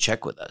didn't even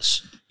check with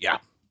us. Does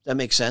that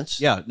make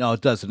sense? Yeah, no, it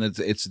does. And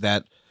it's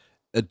that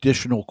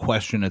additional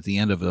question at the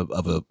end of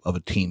a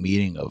team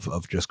meeting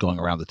of just going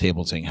around the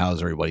table and saying, how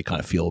does everybody kind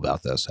of feel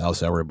about this?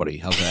 How's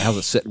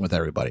it sitting with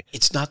everybody?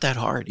 It's not that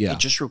hard. It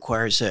just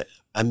requires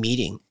a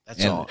meeting.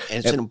 That's all.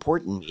 And it's an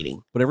important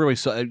meeting. But everybody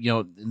saw,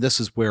 this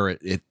is where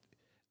it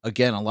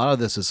again, a lot of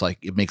this is like,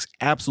 it makes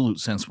absolute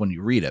sense when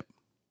you read it.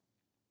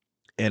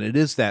 And it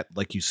is that,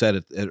 like you said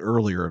it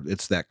earlier,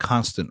 it's that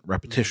constant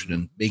repetition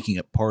and making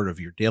it part of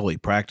your daily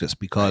practice,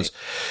 because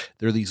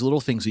there are these little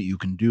things that you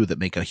can do that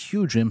make a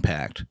huge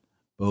impact,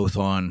 both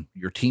on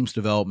your team's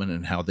development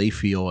and how they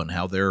feel and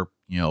how they're,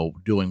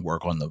 doing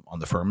work on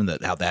the firm,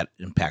 and how that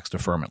impacts the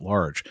firm at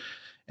large.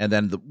 And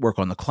then the work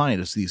on the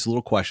client is these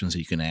little questions that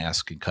you can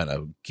ask and kind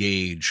of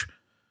gauge,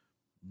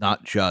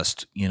 not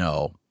just,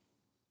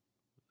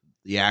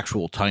 the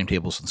actual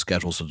timetables and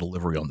schedules of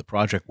delivery on the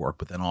project work,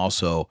 but then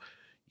also,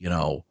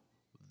 the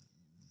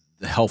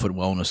health and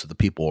wellness of the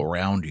people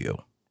around you,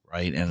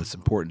 right? And it's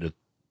important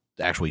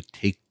to actually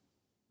take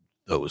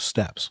those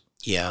steps.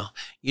 Yeah.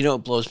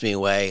 It blows me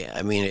away.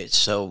 I mean,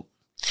 it's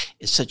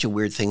such a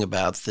weird thing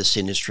about this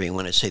industry. And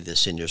when I say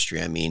this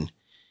industry, I mean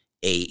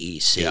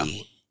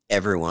AEC,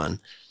 everyone.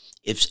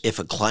 If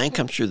a client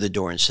comes through the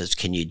door and says,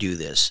 can you do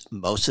this?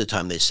 Most of the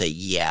time they say,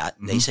 yeah.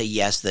 They say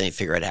yes, then they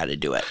figure out how to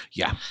do it.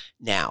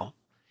 Now,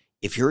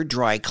 if you're a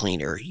dry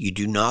cleaner, you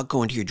do not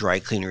go into your dry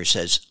cleaner and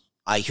says,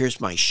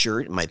 here's my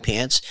shirt and my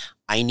pants.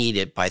 I need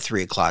it by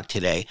 3:00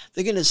 today.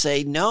 They're going to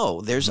say, no,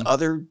 there's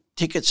other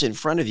tickets in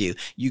front of you.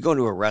 You go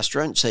to a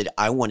restaurant and say,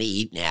 I want to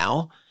eat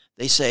now.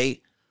 They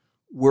say,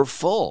 we're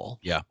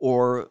full.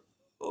 Or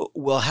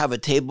we'll have a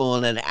table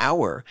in an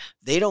hour.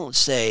 They don't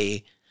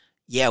say,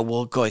 yeah,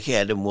 we'll go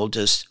ahead and we'll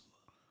just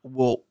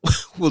will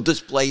will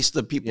displace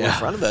the people in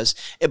front of us.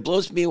 It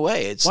blows me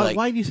away. It's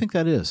why do you think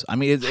that is? I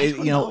mean, I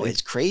don't know.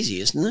 It's crazy,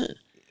 isn't it?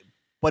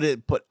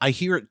 But I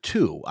hear it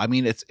too. I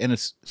mean, it's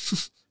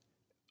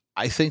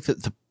I think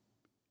that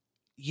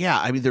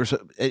I mean,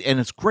 and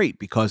it's great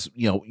because,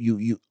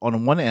 you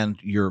on one end,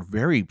 you're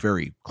very,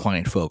 very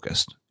client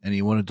focused and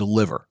you want to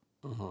deliver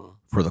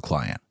for the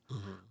client.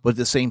 But at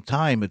the same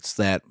time, it's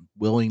that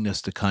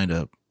willingness to kind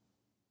of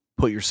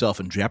put yourself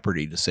in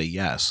jeopardy to say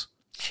yes.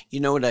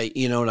 You know what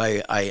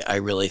I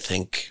really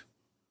think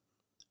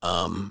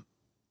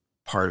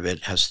part of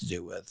it has to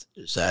do with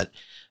is that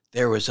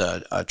there was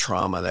a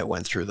trauma that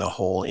went through the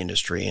whole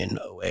industry in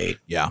 2008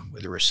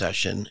 with the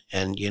recession.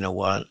 And you know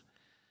what?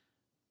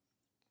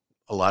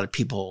 A lot of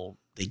people,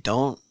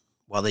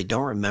 while they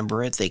don't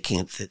remember it, they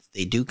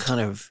do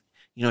kind of,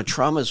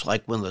 trauma is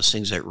like one of those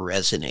things that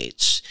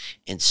resonates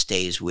and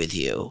stays with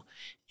you.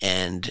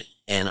 And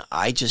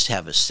I just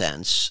have a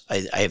sense,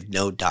 I have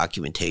no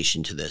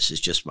documentation to this, it's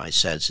just my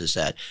sense, is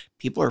that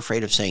people are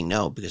afraid of saying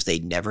no because they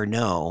never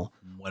know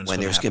when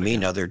there's going to be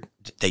another,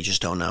 they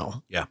just don't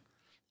know. Yeah.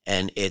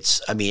 And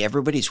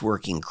everybody's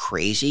working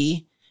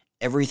crazy.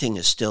 Everything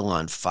is still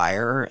on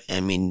fire. I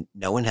mean,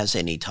 no one has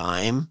any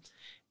time.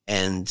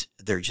 And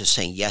they're just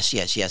saying yes,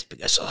 yes, yes,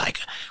 because I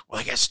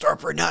got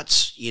Starper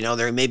nuts.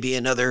 There may be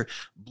another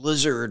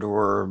blizzard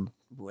or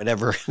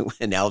whatever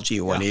analogy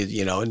you want to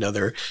use,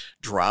 another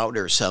drought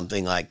or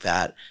something like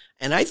that.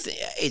 And I think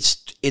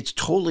it's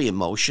totally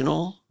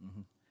emotional,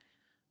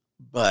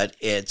 but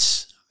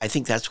I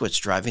think that's what's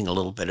driving a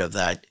little bit of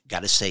that.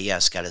 Got to say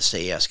yes, got to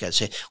say yes, got to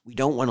say. We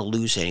don't want to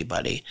lose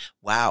anybody.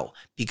 Wow.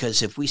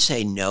 Because if we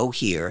say no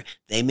here,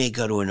 they may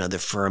go to another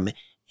firm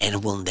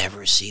and we'll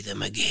never see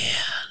them again.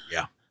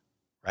 Yeah.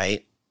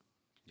 Right?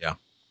 Yeah.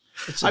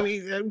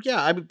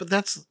 But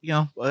that's,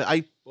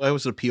 I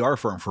was at a PR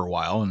firm for a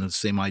while and it's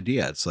the same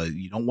idea. It's like,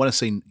 you don't want to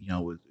say,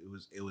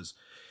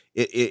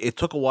 it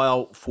took a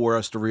while for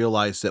us to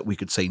realize that we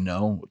could say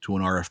no to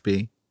an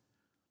RFP.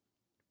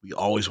 We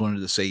always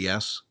wanted to say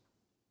yes.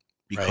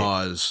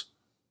 Because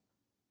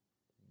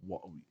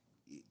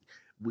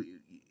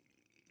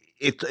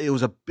it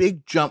was a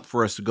big jump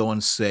for us to go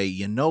and say,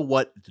 you know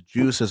what, the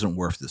juice isn't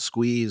worth the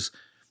squeeze.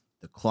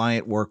 The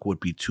client work would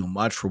be too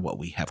much for what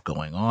we have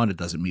going on. It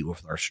doesn't meet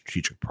with our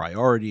strategic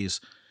priorities,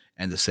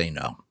 and to say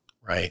no.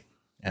 Right.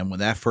 And when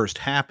that first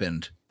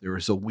happened, there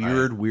was a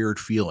weird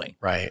feeling.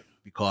 Right.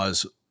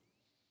 Because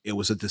it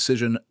was a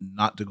decision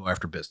not to go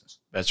after business.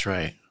 That's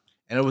right.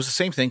 And it was the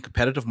same thing,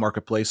 competitive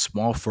marketplace,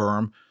 small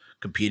firm,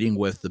 competing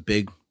with the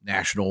big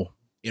national,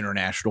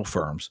 international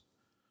firms.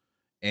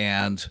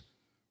 And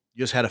you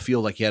just had to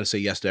feel like you had to say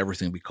yes to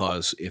everything,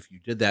 because if you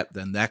did that,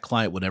 then that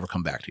client would never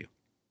come back to you.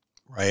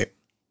 Right.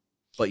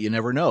 But you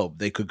never know.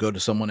 They could go to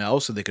someone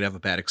else and they could have a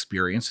bad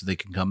experience and they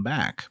can come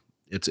back.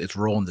 It's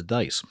rolling the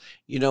dice.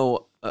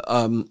 Your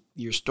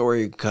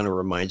story kind of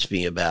reminds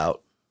me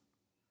about,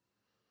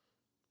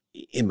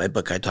 in my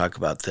book, I talk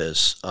about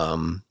this.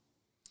 One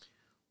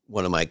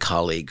of my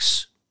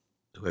colleagues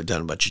who I've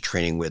done a bunch of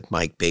training with,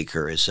 Mike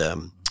Baker, is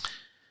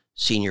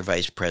senior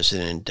vice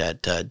president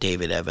at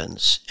David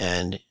Evans.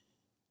 And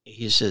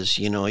he says,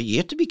 you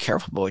have to be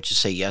careful about what you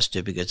say yes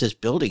to, because it's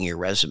building your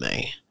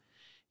resume.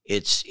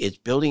 It's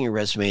building your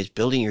resume. It's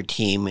building your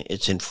team.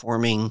 It's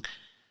informing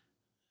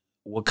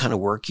what kind of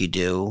work you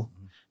do.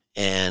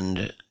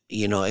 And,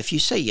 if you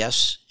say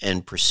yes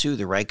and pursue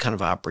the right kind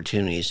of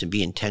opportunities and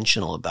be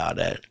intentional about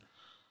it,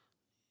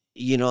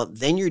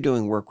 then you're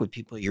doing work with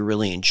people you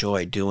really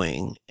enjoy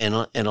doing. And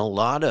a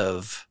lot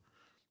of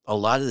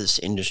this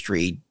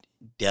industry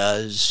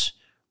does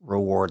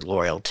reward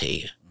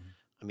loyalty.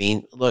 I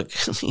mean, look,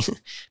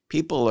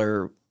 people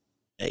are,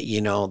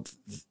 they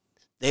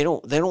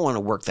don't want to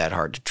work that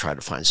hard to try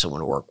to find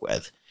someone to work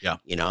with. Yeah.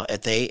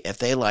 If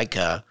they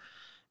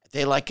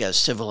like a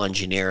civil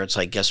engineer, it's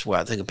like, guess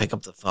what? They can pick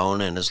up the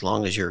phone, and as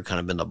long as you're kind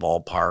of in the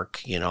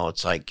ballpark,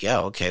 it's like, yeah,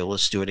 okay, well,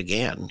 let's do it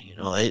again. They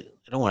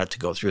don't want to have to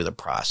go through the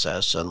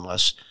process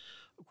unless,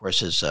 of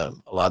course, it's a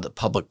lot of the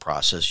public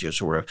process. You're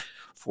sort of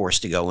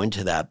forced to go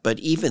into that. But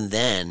even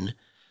then,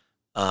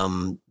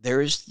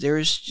 there's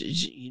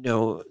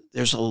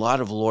a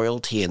lot of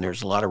loyalty and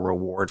there's a lot of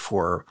reward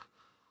for.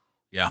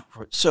 Yeah.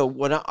 So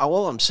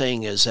all I'm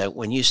saying is that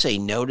when you say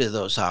no to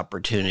those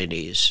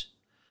opportunities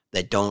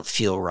that don't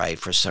feel right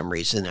for some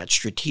reason, that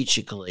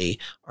strategically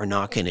are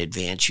not going to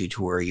advance you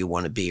to where you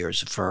want to be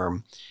as a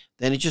firm,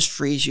 then it just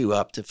frees you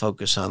up to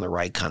focus on the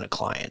right kind of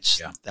clients.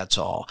 Yeah. That's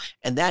all.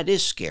 And that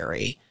is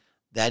scary.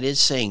 That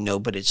is saying no,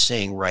 but it's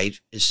saying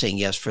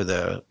yes to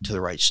the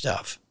right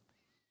stuff.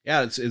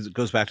 Yeah, it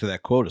goes back to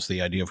that quote. It's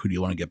the idea of who do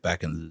you want to get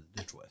back in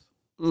the ditch with.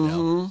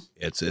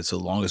 It's as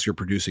long as you're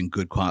producing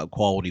good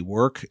quality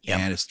work,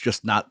 and it's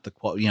just not the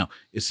quality.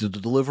 It's the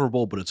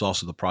deliverable, but it's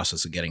also the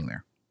process of getting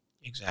there.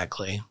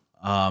 Exactly.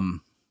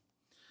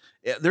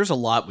 There's a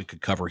lot we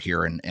could cover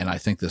here, and I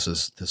think this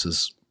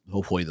is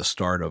hopefully the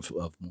start of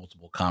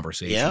multiple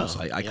conversations.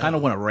 I kind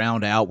of want to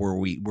round out where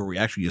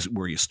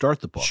you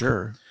start the book.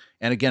 Sure.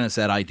 And again, it's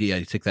that idea.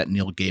 You take that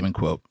Neil Gaiman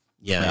quote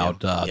about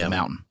the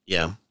mountain.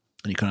 Yeah.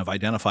 And you kind of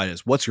identify it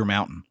as what's your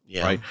mountain,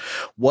 Yeah. right?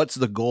 What's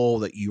the goal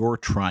that you're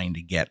trying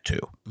to get to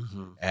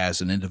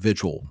as an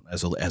individual,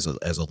 as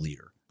a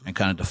leader, and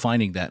kind of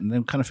defining that, and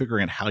then kind of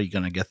figuring out how you're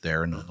going to get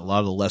there. And a lot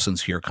of the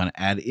lessons here kind of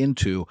add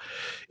into,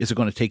 is it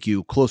going to take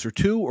you closer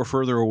to or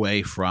further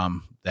away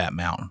from that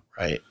mountain?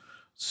 Right.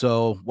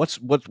 So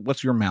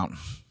what's your mountain?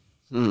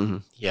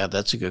 Yeah,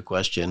 that's a good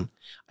question.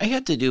 I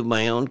had to do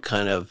my own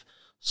kind of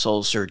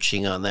soul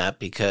searching on that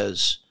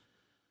because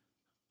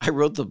I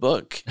wrote the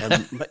book, and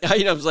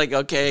I was like,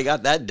 okay, I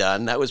got that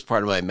done. That was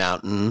part of my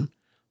mountain.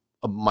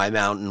 My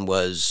mountain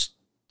was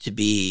to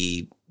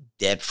be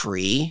debt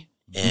free,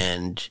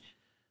 and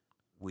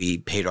we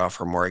paid off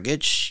our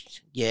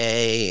mortgage.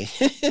 Yay.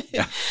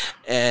 Yeah.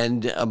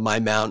 And my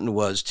mountain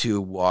was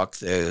to walk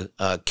the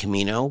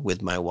Camino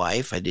with my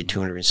wife. I did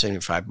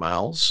 275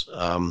 miles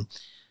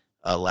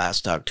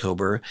last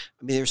October.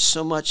 I mean, there's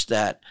so much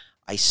that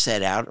I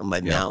set out on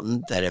my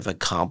mountain that I've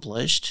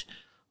accomplished.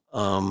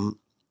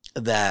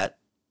 That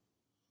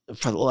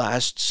for the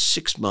last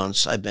 6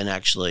 months, I've been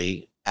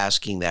actually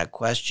asking that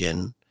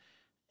question.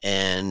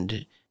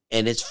 And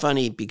it's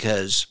funny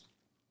because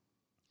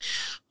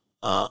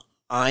I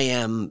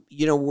am,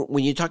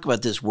 when you talk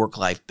about this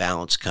work-life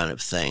balance kind of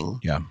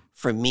thing,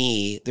 for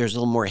me, there's a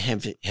little more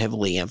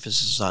heavily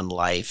emphasis on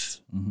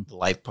life, the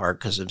life part,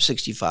 because I'm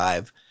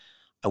 65.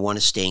 I want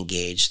to stay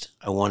engaged.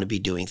 I want to be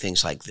doing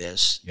things like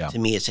this. Yeah. To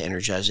me, it's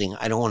energizing.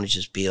 I don't want to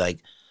just be like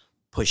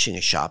pushing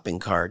a shopping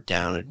cart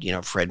down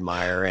at, Fred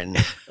Meyer and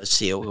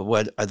see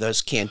what are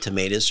those canned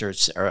tomatoes,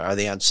 or are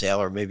they on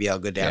sale, or maybe I'll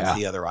go down to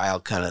the other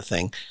aisle kind of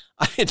thing.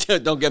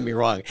 Don't get me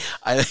wrong.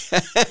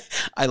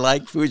 I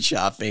like food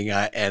shopping,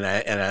 and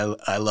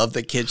I love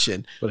the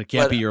kitchen. But it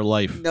can't be your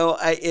life. No,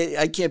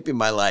 I can't be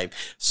my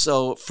life.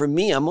 So for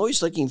me, I'm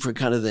always looking for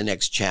kind of the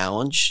next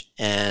challenge,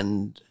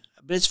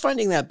 but it's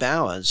finding that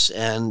balance,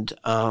 and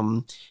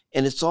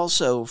it's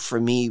also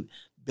for me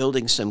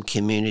building some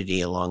community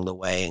along the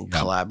way and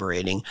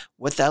collaborating.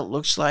 What that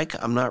looks like,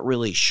 I'm not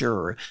really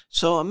sure.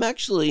 So I'm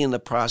actually in the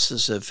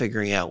process of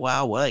figuring out,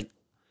 wow, like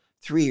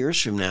 3 years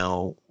from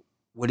now,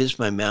 what is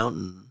my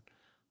mountain?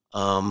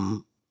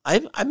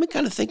 I've been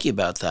kind of thinking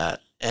about that,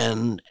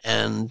 and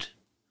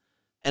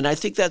I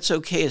think that's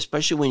okay,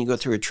 especially when you go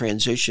through a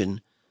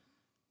transition.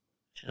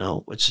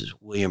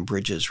 William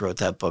Bridges wrote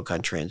that book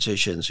on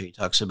transitions. He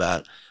talks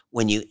about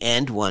when you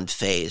end one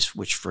phase,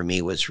 which for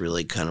me was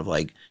really kind of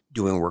like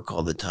doing work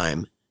all the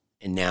time,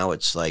 and now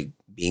it's like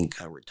being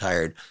kind of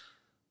retired.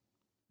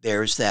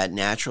 There's that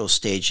natural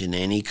stage in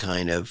any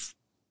kind of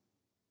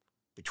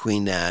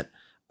between that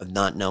of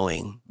not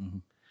knowing.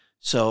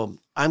 So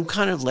I'm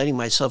kind of letting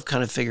myself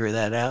kind of figure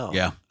that out.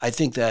 Yeah. I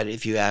think that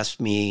if you ask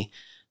me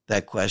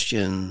that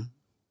question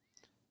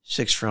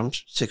 6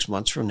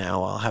 months from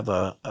now, I'll have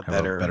a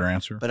better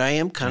answer. But I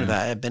am kind of,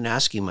 I've been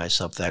asking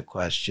myself that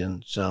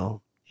question.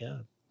 So yeah.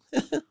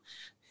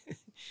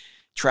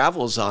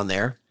 Travel's on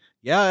there.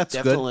 Yeah, that's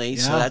definitely.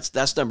 Good. So Yeah.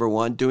 that's number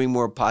one, doing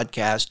more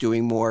podcasts,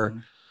 doing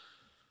more,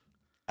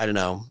 I don't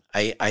know.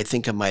 I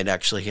think I might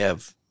actually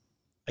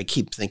I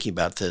keep thinking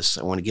about this.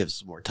 I want to give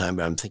some more time,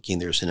 but I'm thinking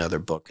there's another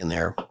book in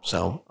there.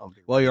 So,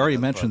 you already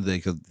mentioned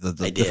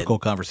the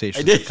difficult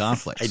conversations and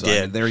conflicts. I So,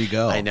 did. there you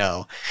go. I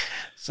know.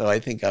 So I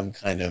think I'm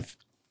kind of,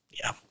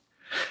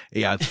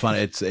 Yeah, it's fun.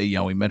 It's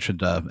we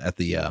mentioned at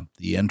the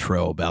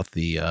intro about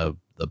the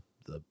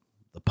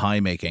pie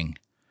making.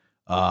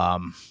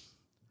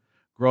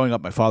 Growing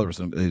up, my father was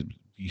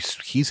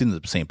he's in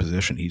the same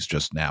position. He's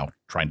just now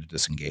trying to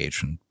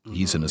disengage, and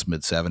he's in his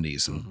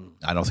mid-70s, and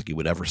I don't think he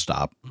would ever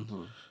stop.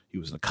 He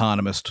was an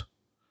economist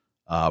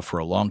for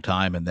a long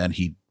time, and then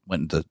he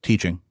went into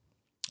teaching,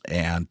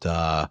 and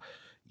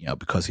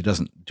because he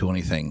doesn't do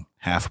anything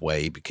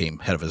halfway, he became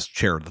head of his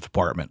chair of the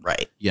department.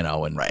 Right.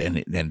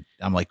 And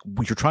I'm like,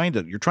 well, you're trying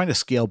to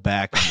scale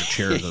back on your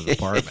chair of the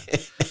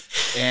department,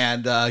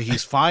 and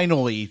he's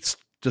finally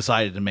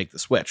decided to make the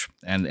switch,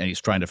 and he's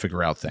trying to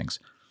figure out things.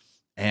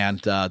 And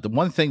the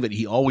one thing that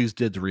he always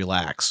did to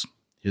relax,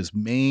 his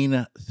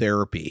main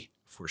therapy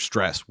for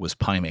stress was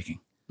pie making.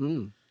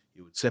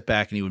 He would sit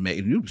back and he would make,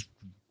 and he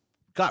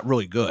got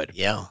really good.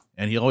 Yeah.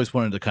 And he always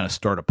wanted to kind of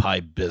start a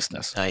pie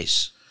business.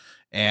 Nice.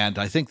 And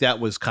I think that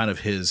was kind of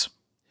his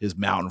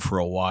mountain for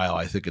a while.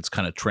 I think it's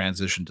kind of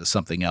transitioned to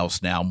something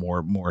else now.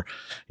 More.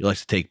 He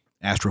likes to take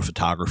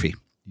astrophotography.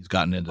 He's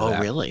gotten into that.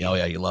 Oh, really? Oh,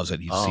 yeah. He loves it.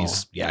 He's got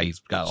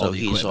all the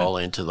equipment. He's all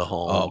into the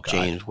whole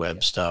James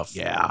Webb stuff.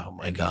 Yeah. Oh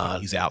my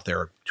God. He's out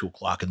there at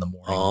 2:00 in the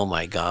morning. Oh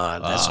my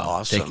God. That's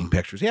awesome. Taking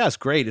pictures. Yeah, it's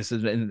great.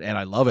 And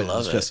I love it.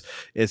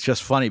 It's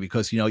just funny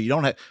because, you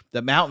don't have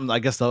the mountain. I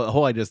guess the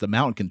whole idea is the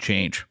mountain can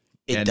change.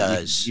 It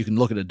does. You can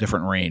look at a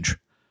different range. It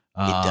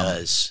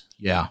does.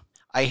 Yeah.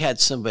 I had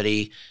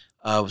somebody,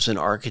 was an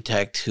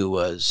architect who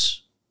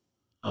was,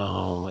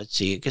 let's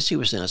see, I guess he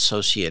was an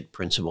associate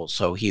principal.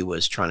 So he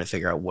was trying to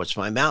figure out what's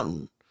my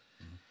mountain.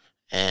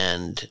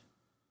 And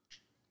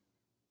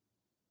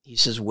he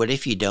says, what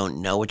if you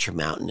don't know what your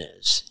mountain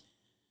is?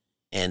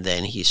 And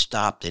then he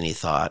stopped and he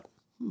thought,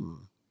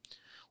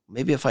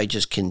 maybe if I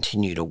just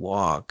continue to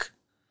walk,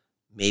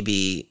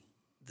 maybe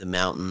the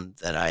mountain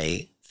that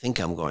I think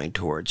I'm going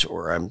towards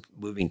or I'm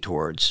moving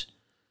towards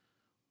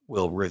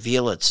will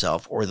reveal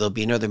itself, or there'll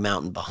be another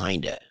mountain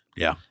behind it.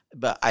 Yeah.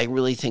 But I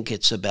really think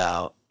it's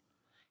about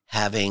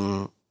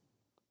having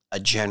a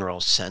general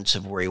sense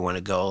of where you want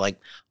to go. Like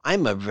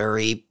I'm a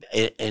very,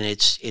 and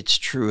it's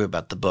true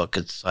about the book.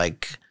 It's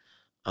like,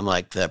 I'm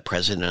like the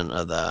president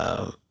of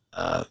the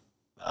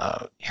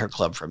Hair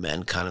Club for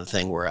Men kind of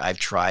thing, where I've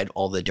tried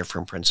all the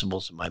different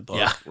principles in my book,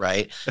 Yeah.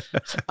 right?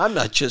 I'm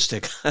not just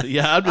a,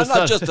 Yeah, I'm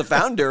not just the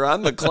founder,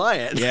 I'm the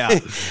client. Yeah.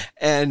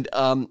 And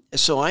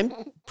so I'm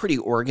pretty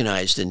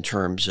organized in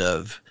terms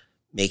of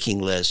making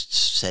lists,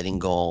 setting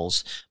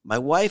goals. My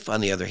wife, on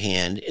the other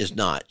hand, is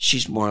not.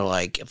 She's more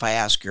like, if I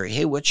ask her,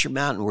 hey, what's your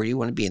mountain? Where do you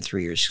want to be in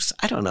 3 years? She goes,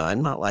 I don't know.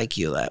 I'm not like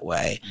you that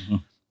way. Mm-hmm.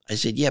 I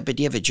said, yeah, but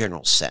do you have a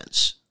general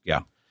sense?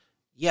 Yeah.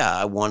 Yeah,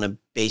 I want to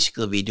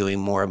basically be doing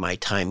more of my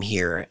time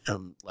here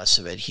and less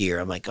of it here.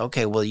 I'm like,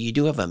 okay, well, you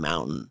do have a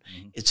mountain.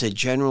 Mm-hmm. It's a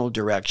general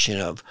direction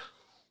of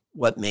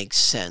what makes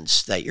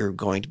sense that you're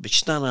going to, but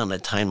it's not on a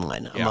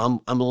timeline. Yeah.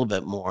 I'm a little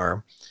bit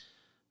more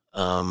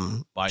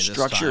By this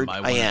structured.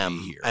 time, I wanna am.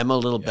 be here. I'm a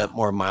little Yeah. bit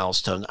more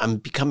milestone. I'm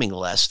becoming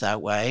less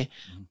that way,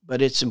 Mhm.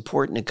 but it's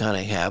important to kind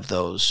of have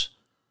those,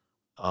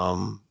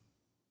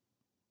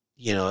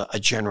 a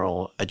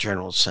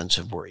general sense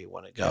of where you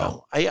want to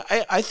go.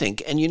 I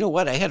think, and you know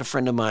what? I had a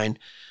friend of mine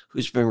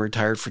who's been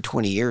retired for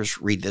 20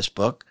 years read this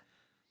book,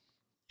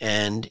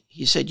 and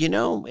he said,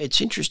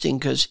 it's interesting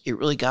because it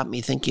really got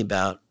me thinking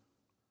about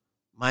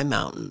my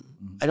mountain.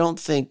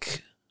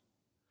 Mhm.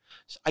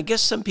 I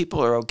guess some people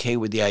are okay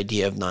with the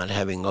idea of not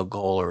having a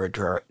goal or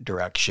a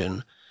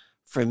direction.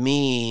 For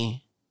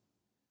me,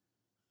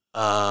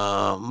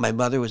 my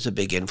mother was a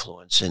big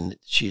influence, and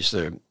she's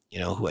who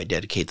I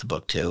dedicate the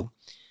book to,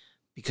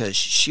 because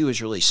she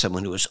was really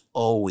someone who has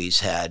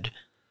always had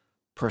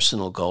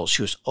personal goals.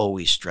 She was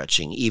always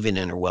stretching, even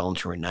in her well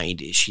into her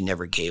 90s. She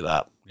never gave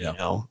up.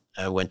 Yeah.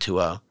 I went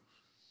to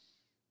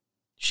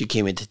she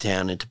came into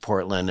town, into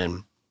Portland,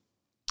 and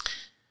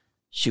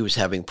she was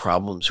having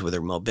problems with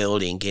her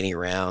mobility and getting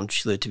around.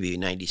 She lived to be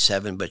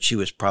 97, but she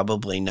was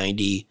probably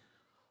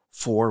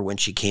 94 when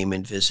she came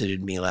and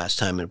visited me last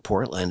time in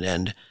Portland.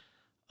 And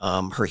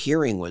her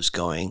hearing was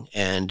going,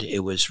 and it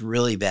was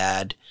really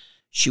bad.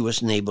 She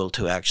wasn't able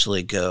to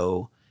actually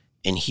go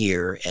and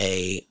hear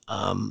a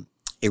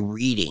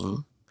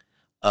reading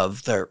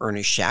of the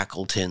Ernest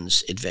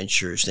Shackleton's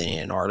Adventures in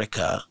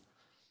Antarctica,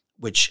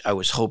 which I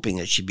was hoping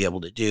that she'd be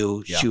able to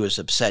do. Yeah. She was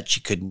upset she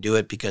couldn't do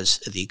it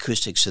because of the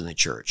acoustics in the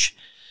church.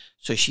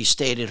 So she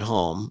stayed at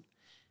home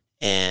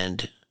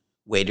and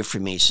waited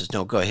for me. She says,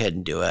 no, go ahead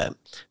and do it.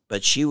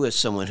 But she was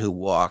someone who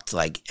walked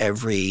like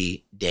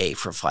every day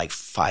for like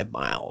 5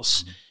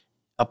 miles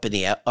up in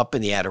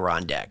the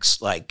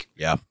Adirondacks, like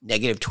Yeah.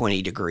 negative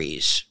 20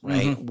 degrees,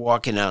 right? Mhm.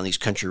 Walking out on these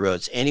country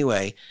roads.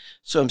 Anyway,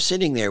 so I'm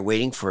sitting there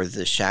waiting for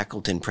the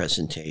Shackleton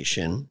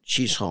presentation.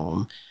 She's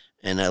home.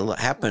 And I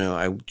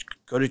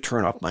go to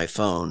turn off my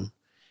phone,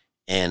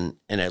 and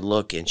I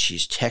look, and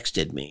she's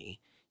texted me,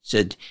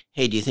 said,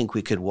 hey, do you think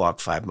we could walk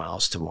 5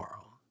 miles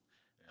tomorrow?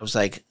 I was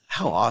like,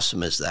 how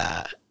awesome is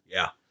that?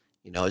 Yeah.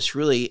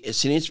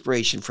 It's an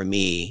inspiration for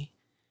me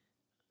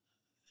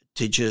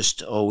to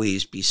just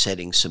always be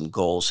setting some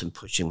goals and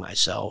pushing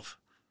myself,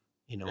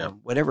 Yeah.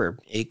 whatever.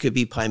 It could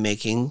be pie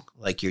making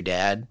like your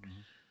dad.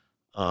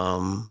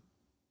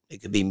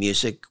 It could be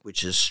music,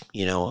 which is,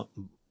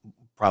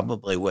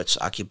 probably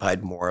what's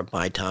occupied more of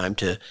my time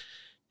to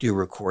do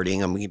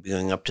recording. I'm going to be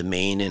going up to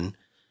Maine and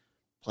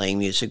playing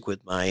music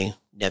with my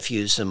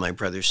nephews and my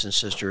brothers and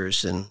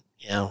sisters. And,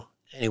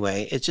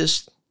 anyway, it's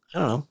just, I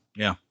don't know.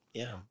 Yeah.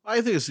 Yeah. I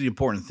think it's the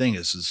important thing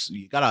is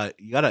you gotta,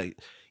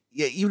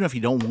 yeah, even if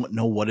you don't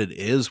know what it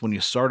is, when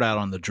you start out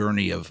on the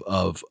journey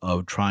of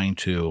trying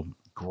to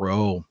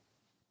grow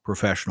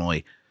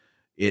professionally,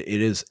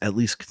 it is at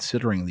least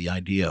considering the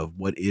idea of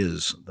what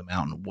is the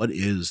mountain, what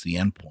is the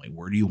end point,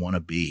 where do you want to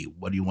be,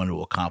 what do you want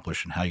to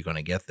accomplish, and how you're going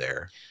to get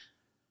there.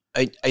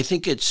 I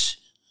think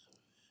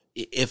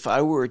if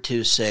I were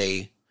to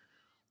say,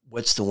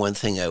 what's the one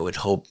thing I would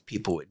hope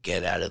people would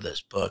get out of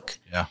this book?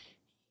 Yeah.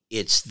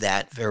 It's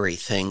that very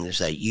thing, is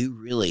that you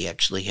really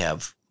actually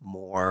have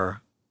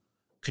more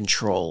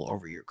control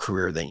over your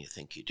career than you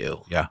think you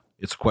do. Yeah.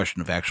 It's a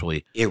question of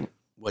actually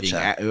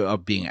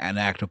being an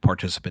active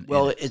participant.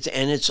 Well, in it.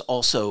 it's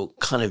also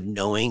kind of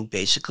knowing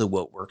basically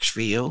what works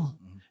for you,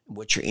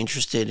 what you're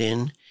interested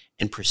in,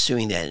 and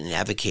pursuing that and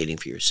advocating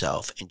for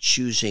yourself and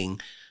choosing,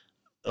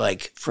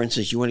 like, for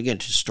instance, you want to get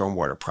into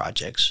stormwater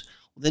projects,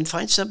 well, then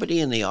find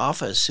somebody in the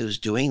office who's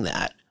doing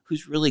that,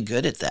 who's really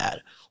good at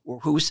that, or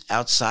who's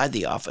outside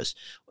the office.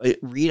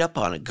 Read up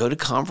on it. Go to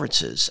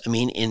conferences. I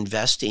mean,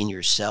 invest in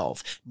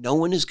yourself. No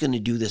one is going to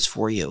do this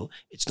for you.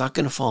 It's not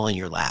going to fall in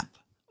your lap.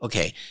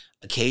 Okay,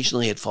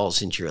 occasionally it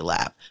falls into your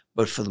lap.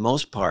 But for the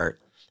most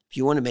part, if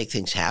you want to make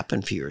things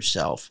happen for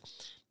yourself,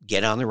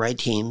 get on the right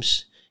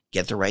teams,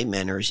 get the right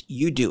mentors.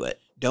 You do it.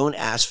 Don't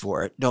ask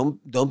for it.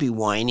 Don't be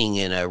whining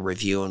in a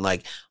review and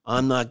like,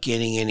 I'm not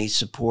getting any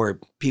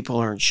support. People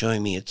aren't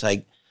showing me. It's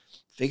like,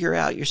 figure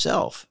out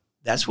yourself.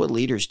 that's what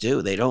leaders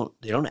do. They don't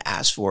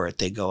ask for it.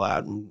 They go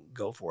out and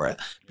go for it.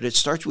 But it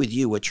starts with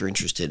you, what you're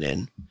interested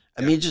in.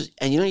 I mean,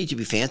 and you don't need to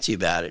be fancy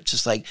about it.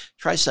 Just like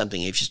try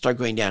something. If you start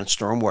going down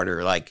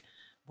stormwater, like,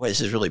 boy,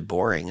 this is really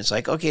boring. It's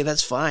like, okay,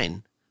 that's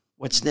fine.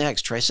 What's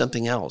next? Try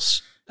something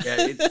else.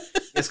 Yeah,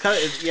 it's kind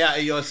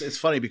of it's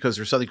funny because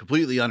there's something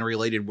completely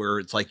unrelated where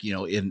it's like,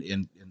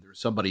 in there's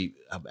somebody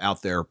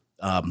out there.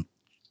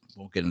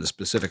 Won't get into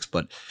specifics,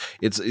 but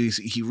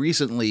he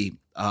recently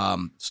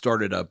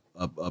started a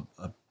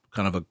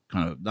kind of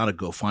not a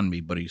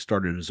GoFundMe, but he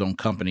started his own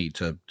company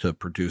to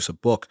produce a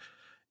book,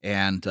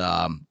 and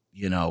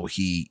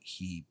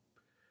he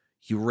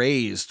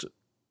raised,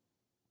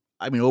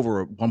 I mean,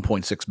 over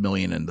 1.6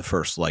 million in the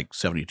first like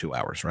 72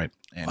 hours, right?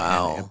 And,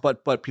 wow.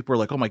 But people are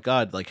like, oh my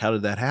God, like how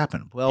did that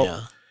happen?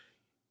 Well,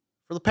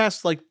 for the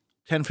past like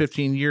 10,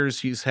 15 years,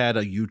 he's had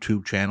a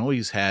YouTube channel.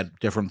 He's had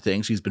different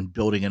things. He's been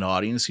building an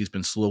audience. He's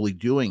been slowly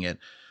doing it.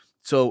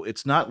 So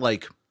it's not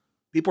like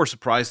people are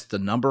surprised at the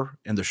number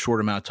and the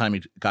short amount of time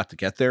he got to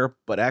get there,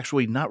 but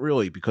actually not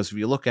really, because if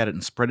you look at it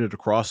and spread it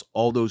across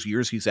all those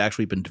years, he's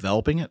actually been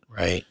developing it.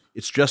 Right.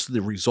 It's just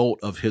the result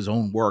of his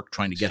own work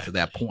trying to get to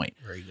that point.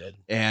 Very good.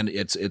 And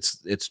it's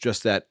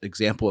just that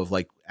example of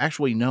like,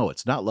 actually, no,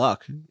 it's not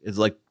luck. It's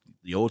like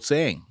the old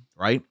saying,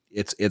 right?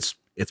 It's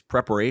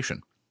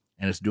preparation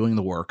and it's doing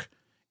the work.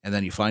 And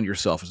then you find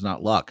yourself, it's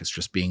not luck. It's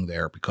just being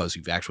there because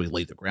you've actually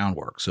laid the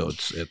groundwork. So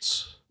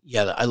it's.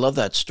 Yeah, I love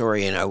that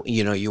story. And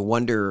you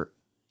wonder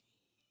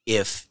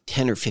if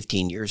 10 or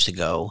 15 years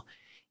ago,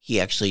 he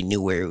actually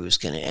knew where he was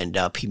going to end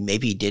up.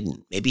 Maybe he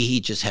didn't. Maybe he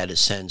just had a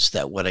sense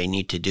that what I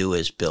need to do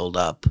is build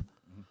up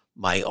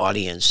my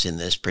audience in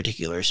this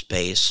particular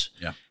space.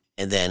 Yeah.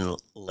 And then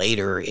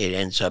later it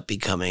ends up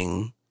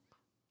becoming,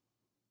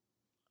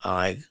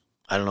 I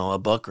don't know, a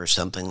book or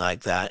something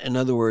like that. In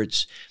other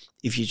words,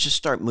 if you just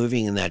start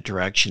moving in that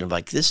direction of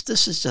like, this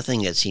is the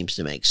thing that seems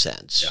to make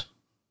sense. Yeah.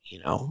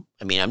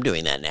 I mean, I'm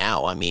doing that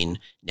now. I mean,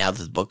 now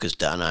that the book is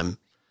done, I'm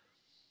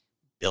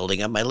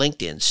building up my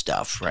LinkedIn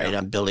stuff, right? Yeah.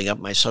 I'm building up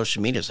my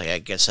social media. It's like, I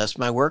guess that's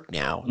my work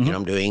now. Mm-hmm.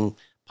 I'm doing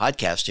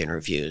podcast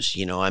interviews.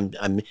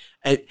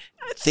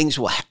 Things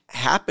will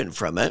happen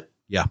from it.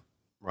 Yeah.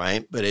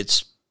 Right. But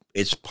it's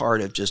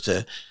part of just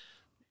as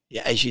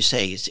you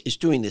say, it's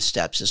doing the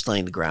steps, it's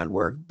laying the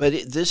groundwork. But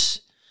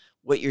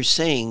what you're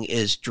saying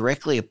is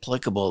directly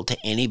applicable to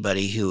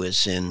anybody who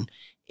is in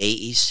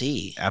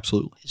AEC.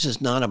 Absolutely. This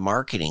is not a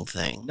marketing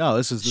thing. No,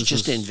 this is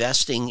just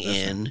investing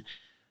in,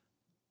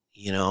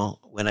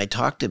 when I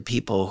talk to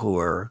people who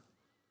are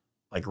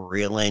like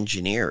real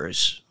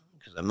engineers,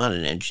 because I'm not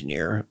an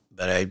engineer,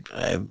 but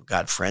I've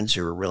got friends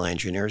who are real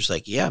engineers,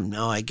 like, yeah,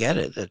 no, I get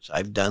it.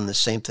 I've done the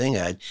same thing.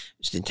 I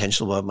was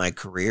intentional about my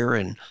career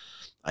and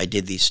I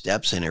did these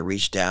steps and I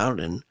reached out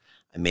and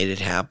I made it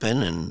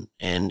happen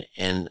and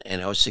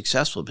I was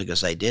successful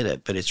because I did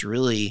it. But it's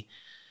really,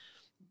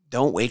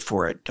 don't wait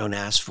for it. Don't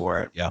ask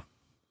for it. Yeah.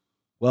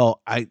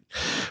 Well, I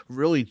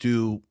really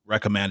do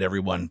recommend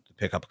everyone to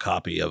pick up a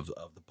copy of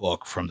the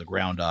book From the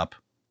Ground Up,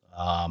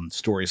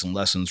 Stories and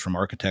Lessons from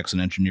Architects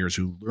and Engineers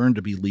Who Learn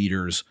to Be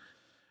Leaders.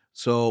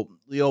 So,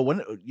 Leo, when,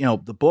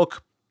 the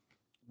book,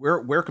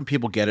 where can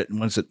people get it? And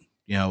when's it,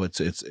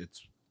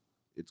 it's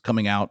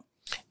coming out?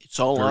 It's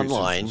all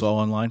online. Soon. It's all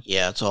online?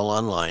 Yeah, it's all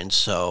online.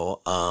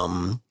 So,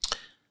 of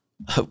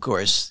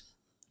course,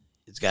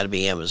 it's got to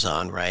be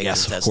Amazon, right?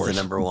 Yes, that's the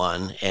number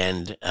one.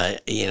 And,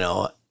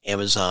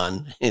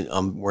 Amazon,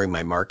 I'm wearing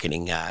my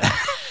marketing hat.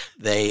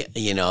 They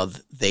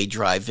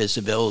drive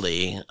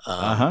visibility.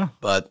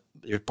 But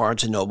there's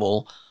Barnes &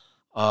 Noble,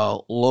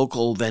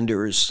 local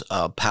vendors,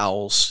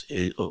 Powell's,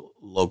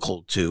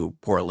 local to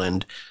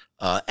Portland.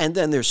 And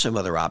then there's some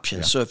other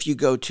options. Yeah. So if you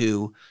go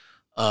to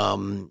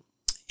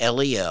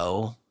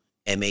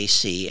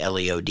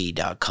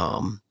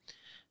leomacleod.com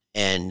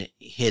and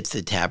hit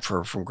the tab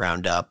for From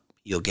Ground Up,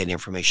 you'll get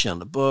information on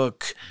the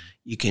book.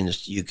 You can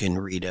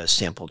read a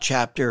sample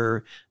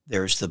chapter.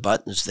 There's the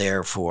buttons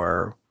there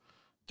for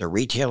the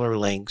retailer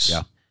links.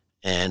 Yeah.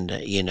 And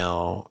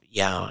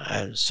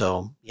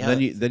so yeah.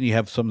 Then you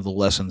have some of the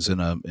lessons in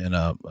an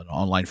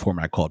online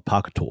format called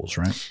Pocket Tools,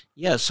 right?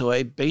 Yeah. So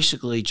I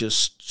basically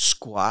just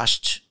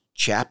squashed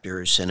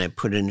chapters and I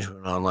put it into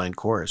an online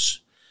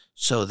course.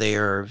 So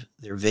they're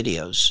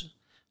videos.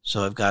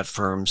 So I've got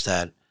firms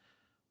that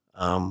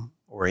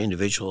or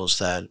individuals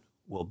that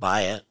will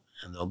buy it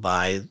and they'll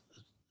buy a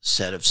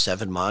set of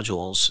 7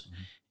 modules.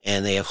 Mm-hmm.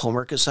 And they have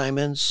homework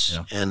assignments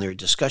and their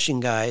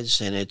discussion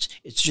guides, and it's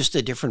just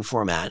a different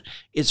format.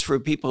 It's for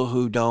people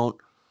who don't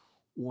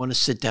want to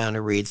sit down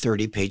and read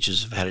 30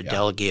 pages of how to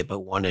delegate,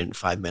 but want it in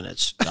 5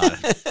 minutes. Got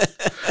it.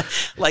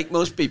 Like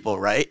most people,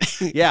 right?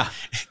 Yeah.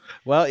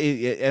 Well,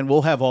 and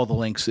we'll have all the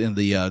links in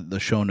the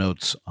show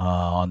notes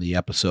on the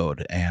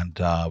episode, and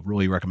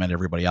really recommend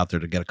everybody out there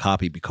to get a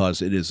copy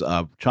because it is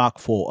chock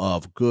full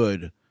of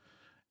good,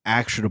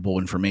 actionable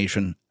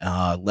information,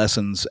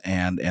 lessons,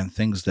 and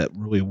things that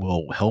really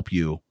will help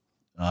you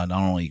not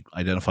only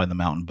identify the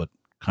mountain, but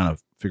kind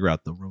of figure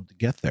out the road to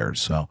get there.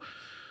 So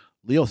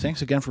Leo,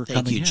 thanks again for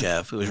coming. Thank you, in.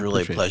 Jeff. It was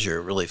really a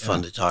pleasure. Really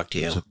fun to talk to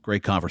you. It was a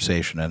great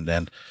conversation,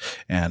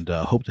 and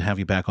hope to have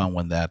you back on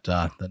when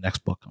the next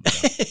book comes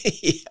out.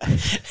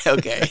 Yeah.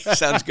 Okay,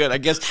 sounds good. I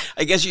guess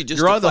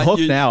you're on the hook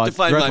now.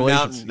 Define my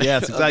mountain.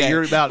 Yes, exactly. Okay.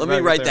 You're about. Let me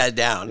write that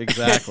down.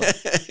 Exactly.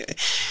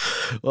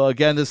 Well,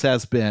 again, this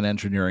has been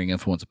Engineering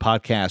Influence, a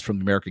podcast from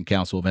the American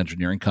Council of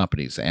Engineering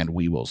Companies, and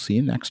we will see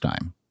you next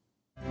time.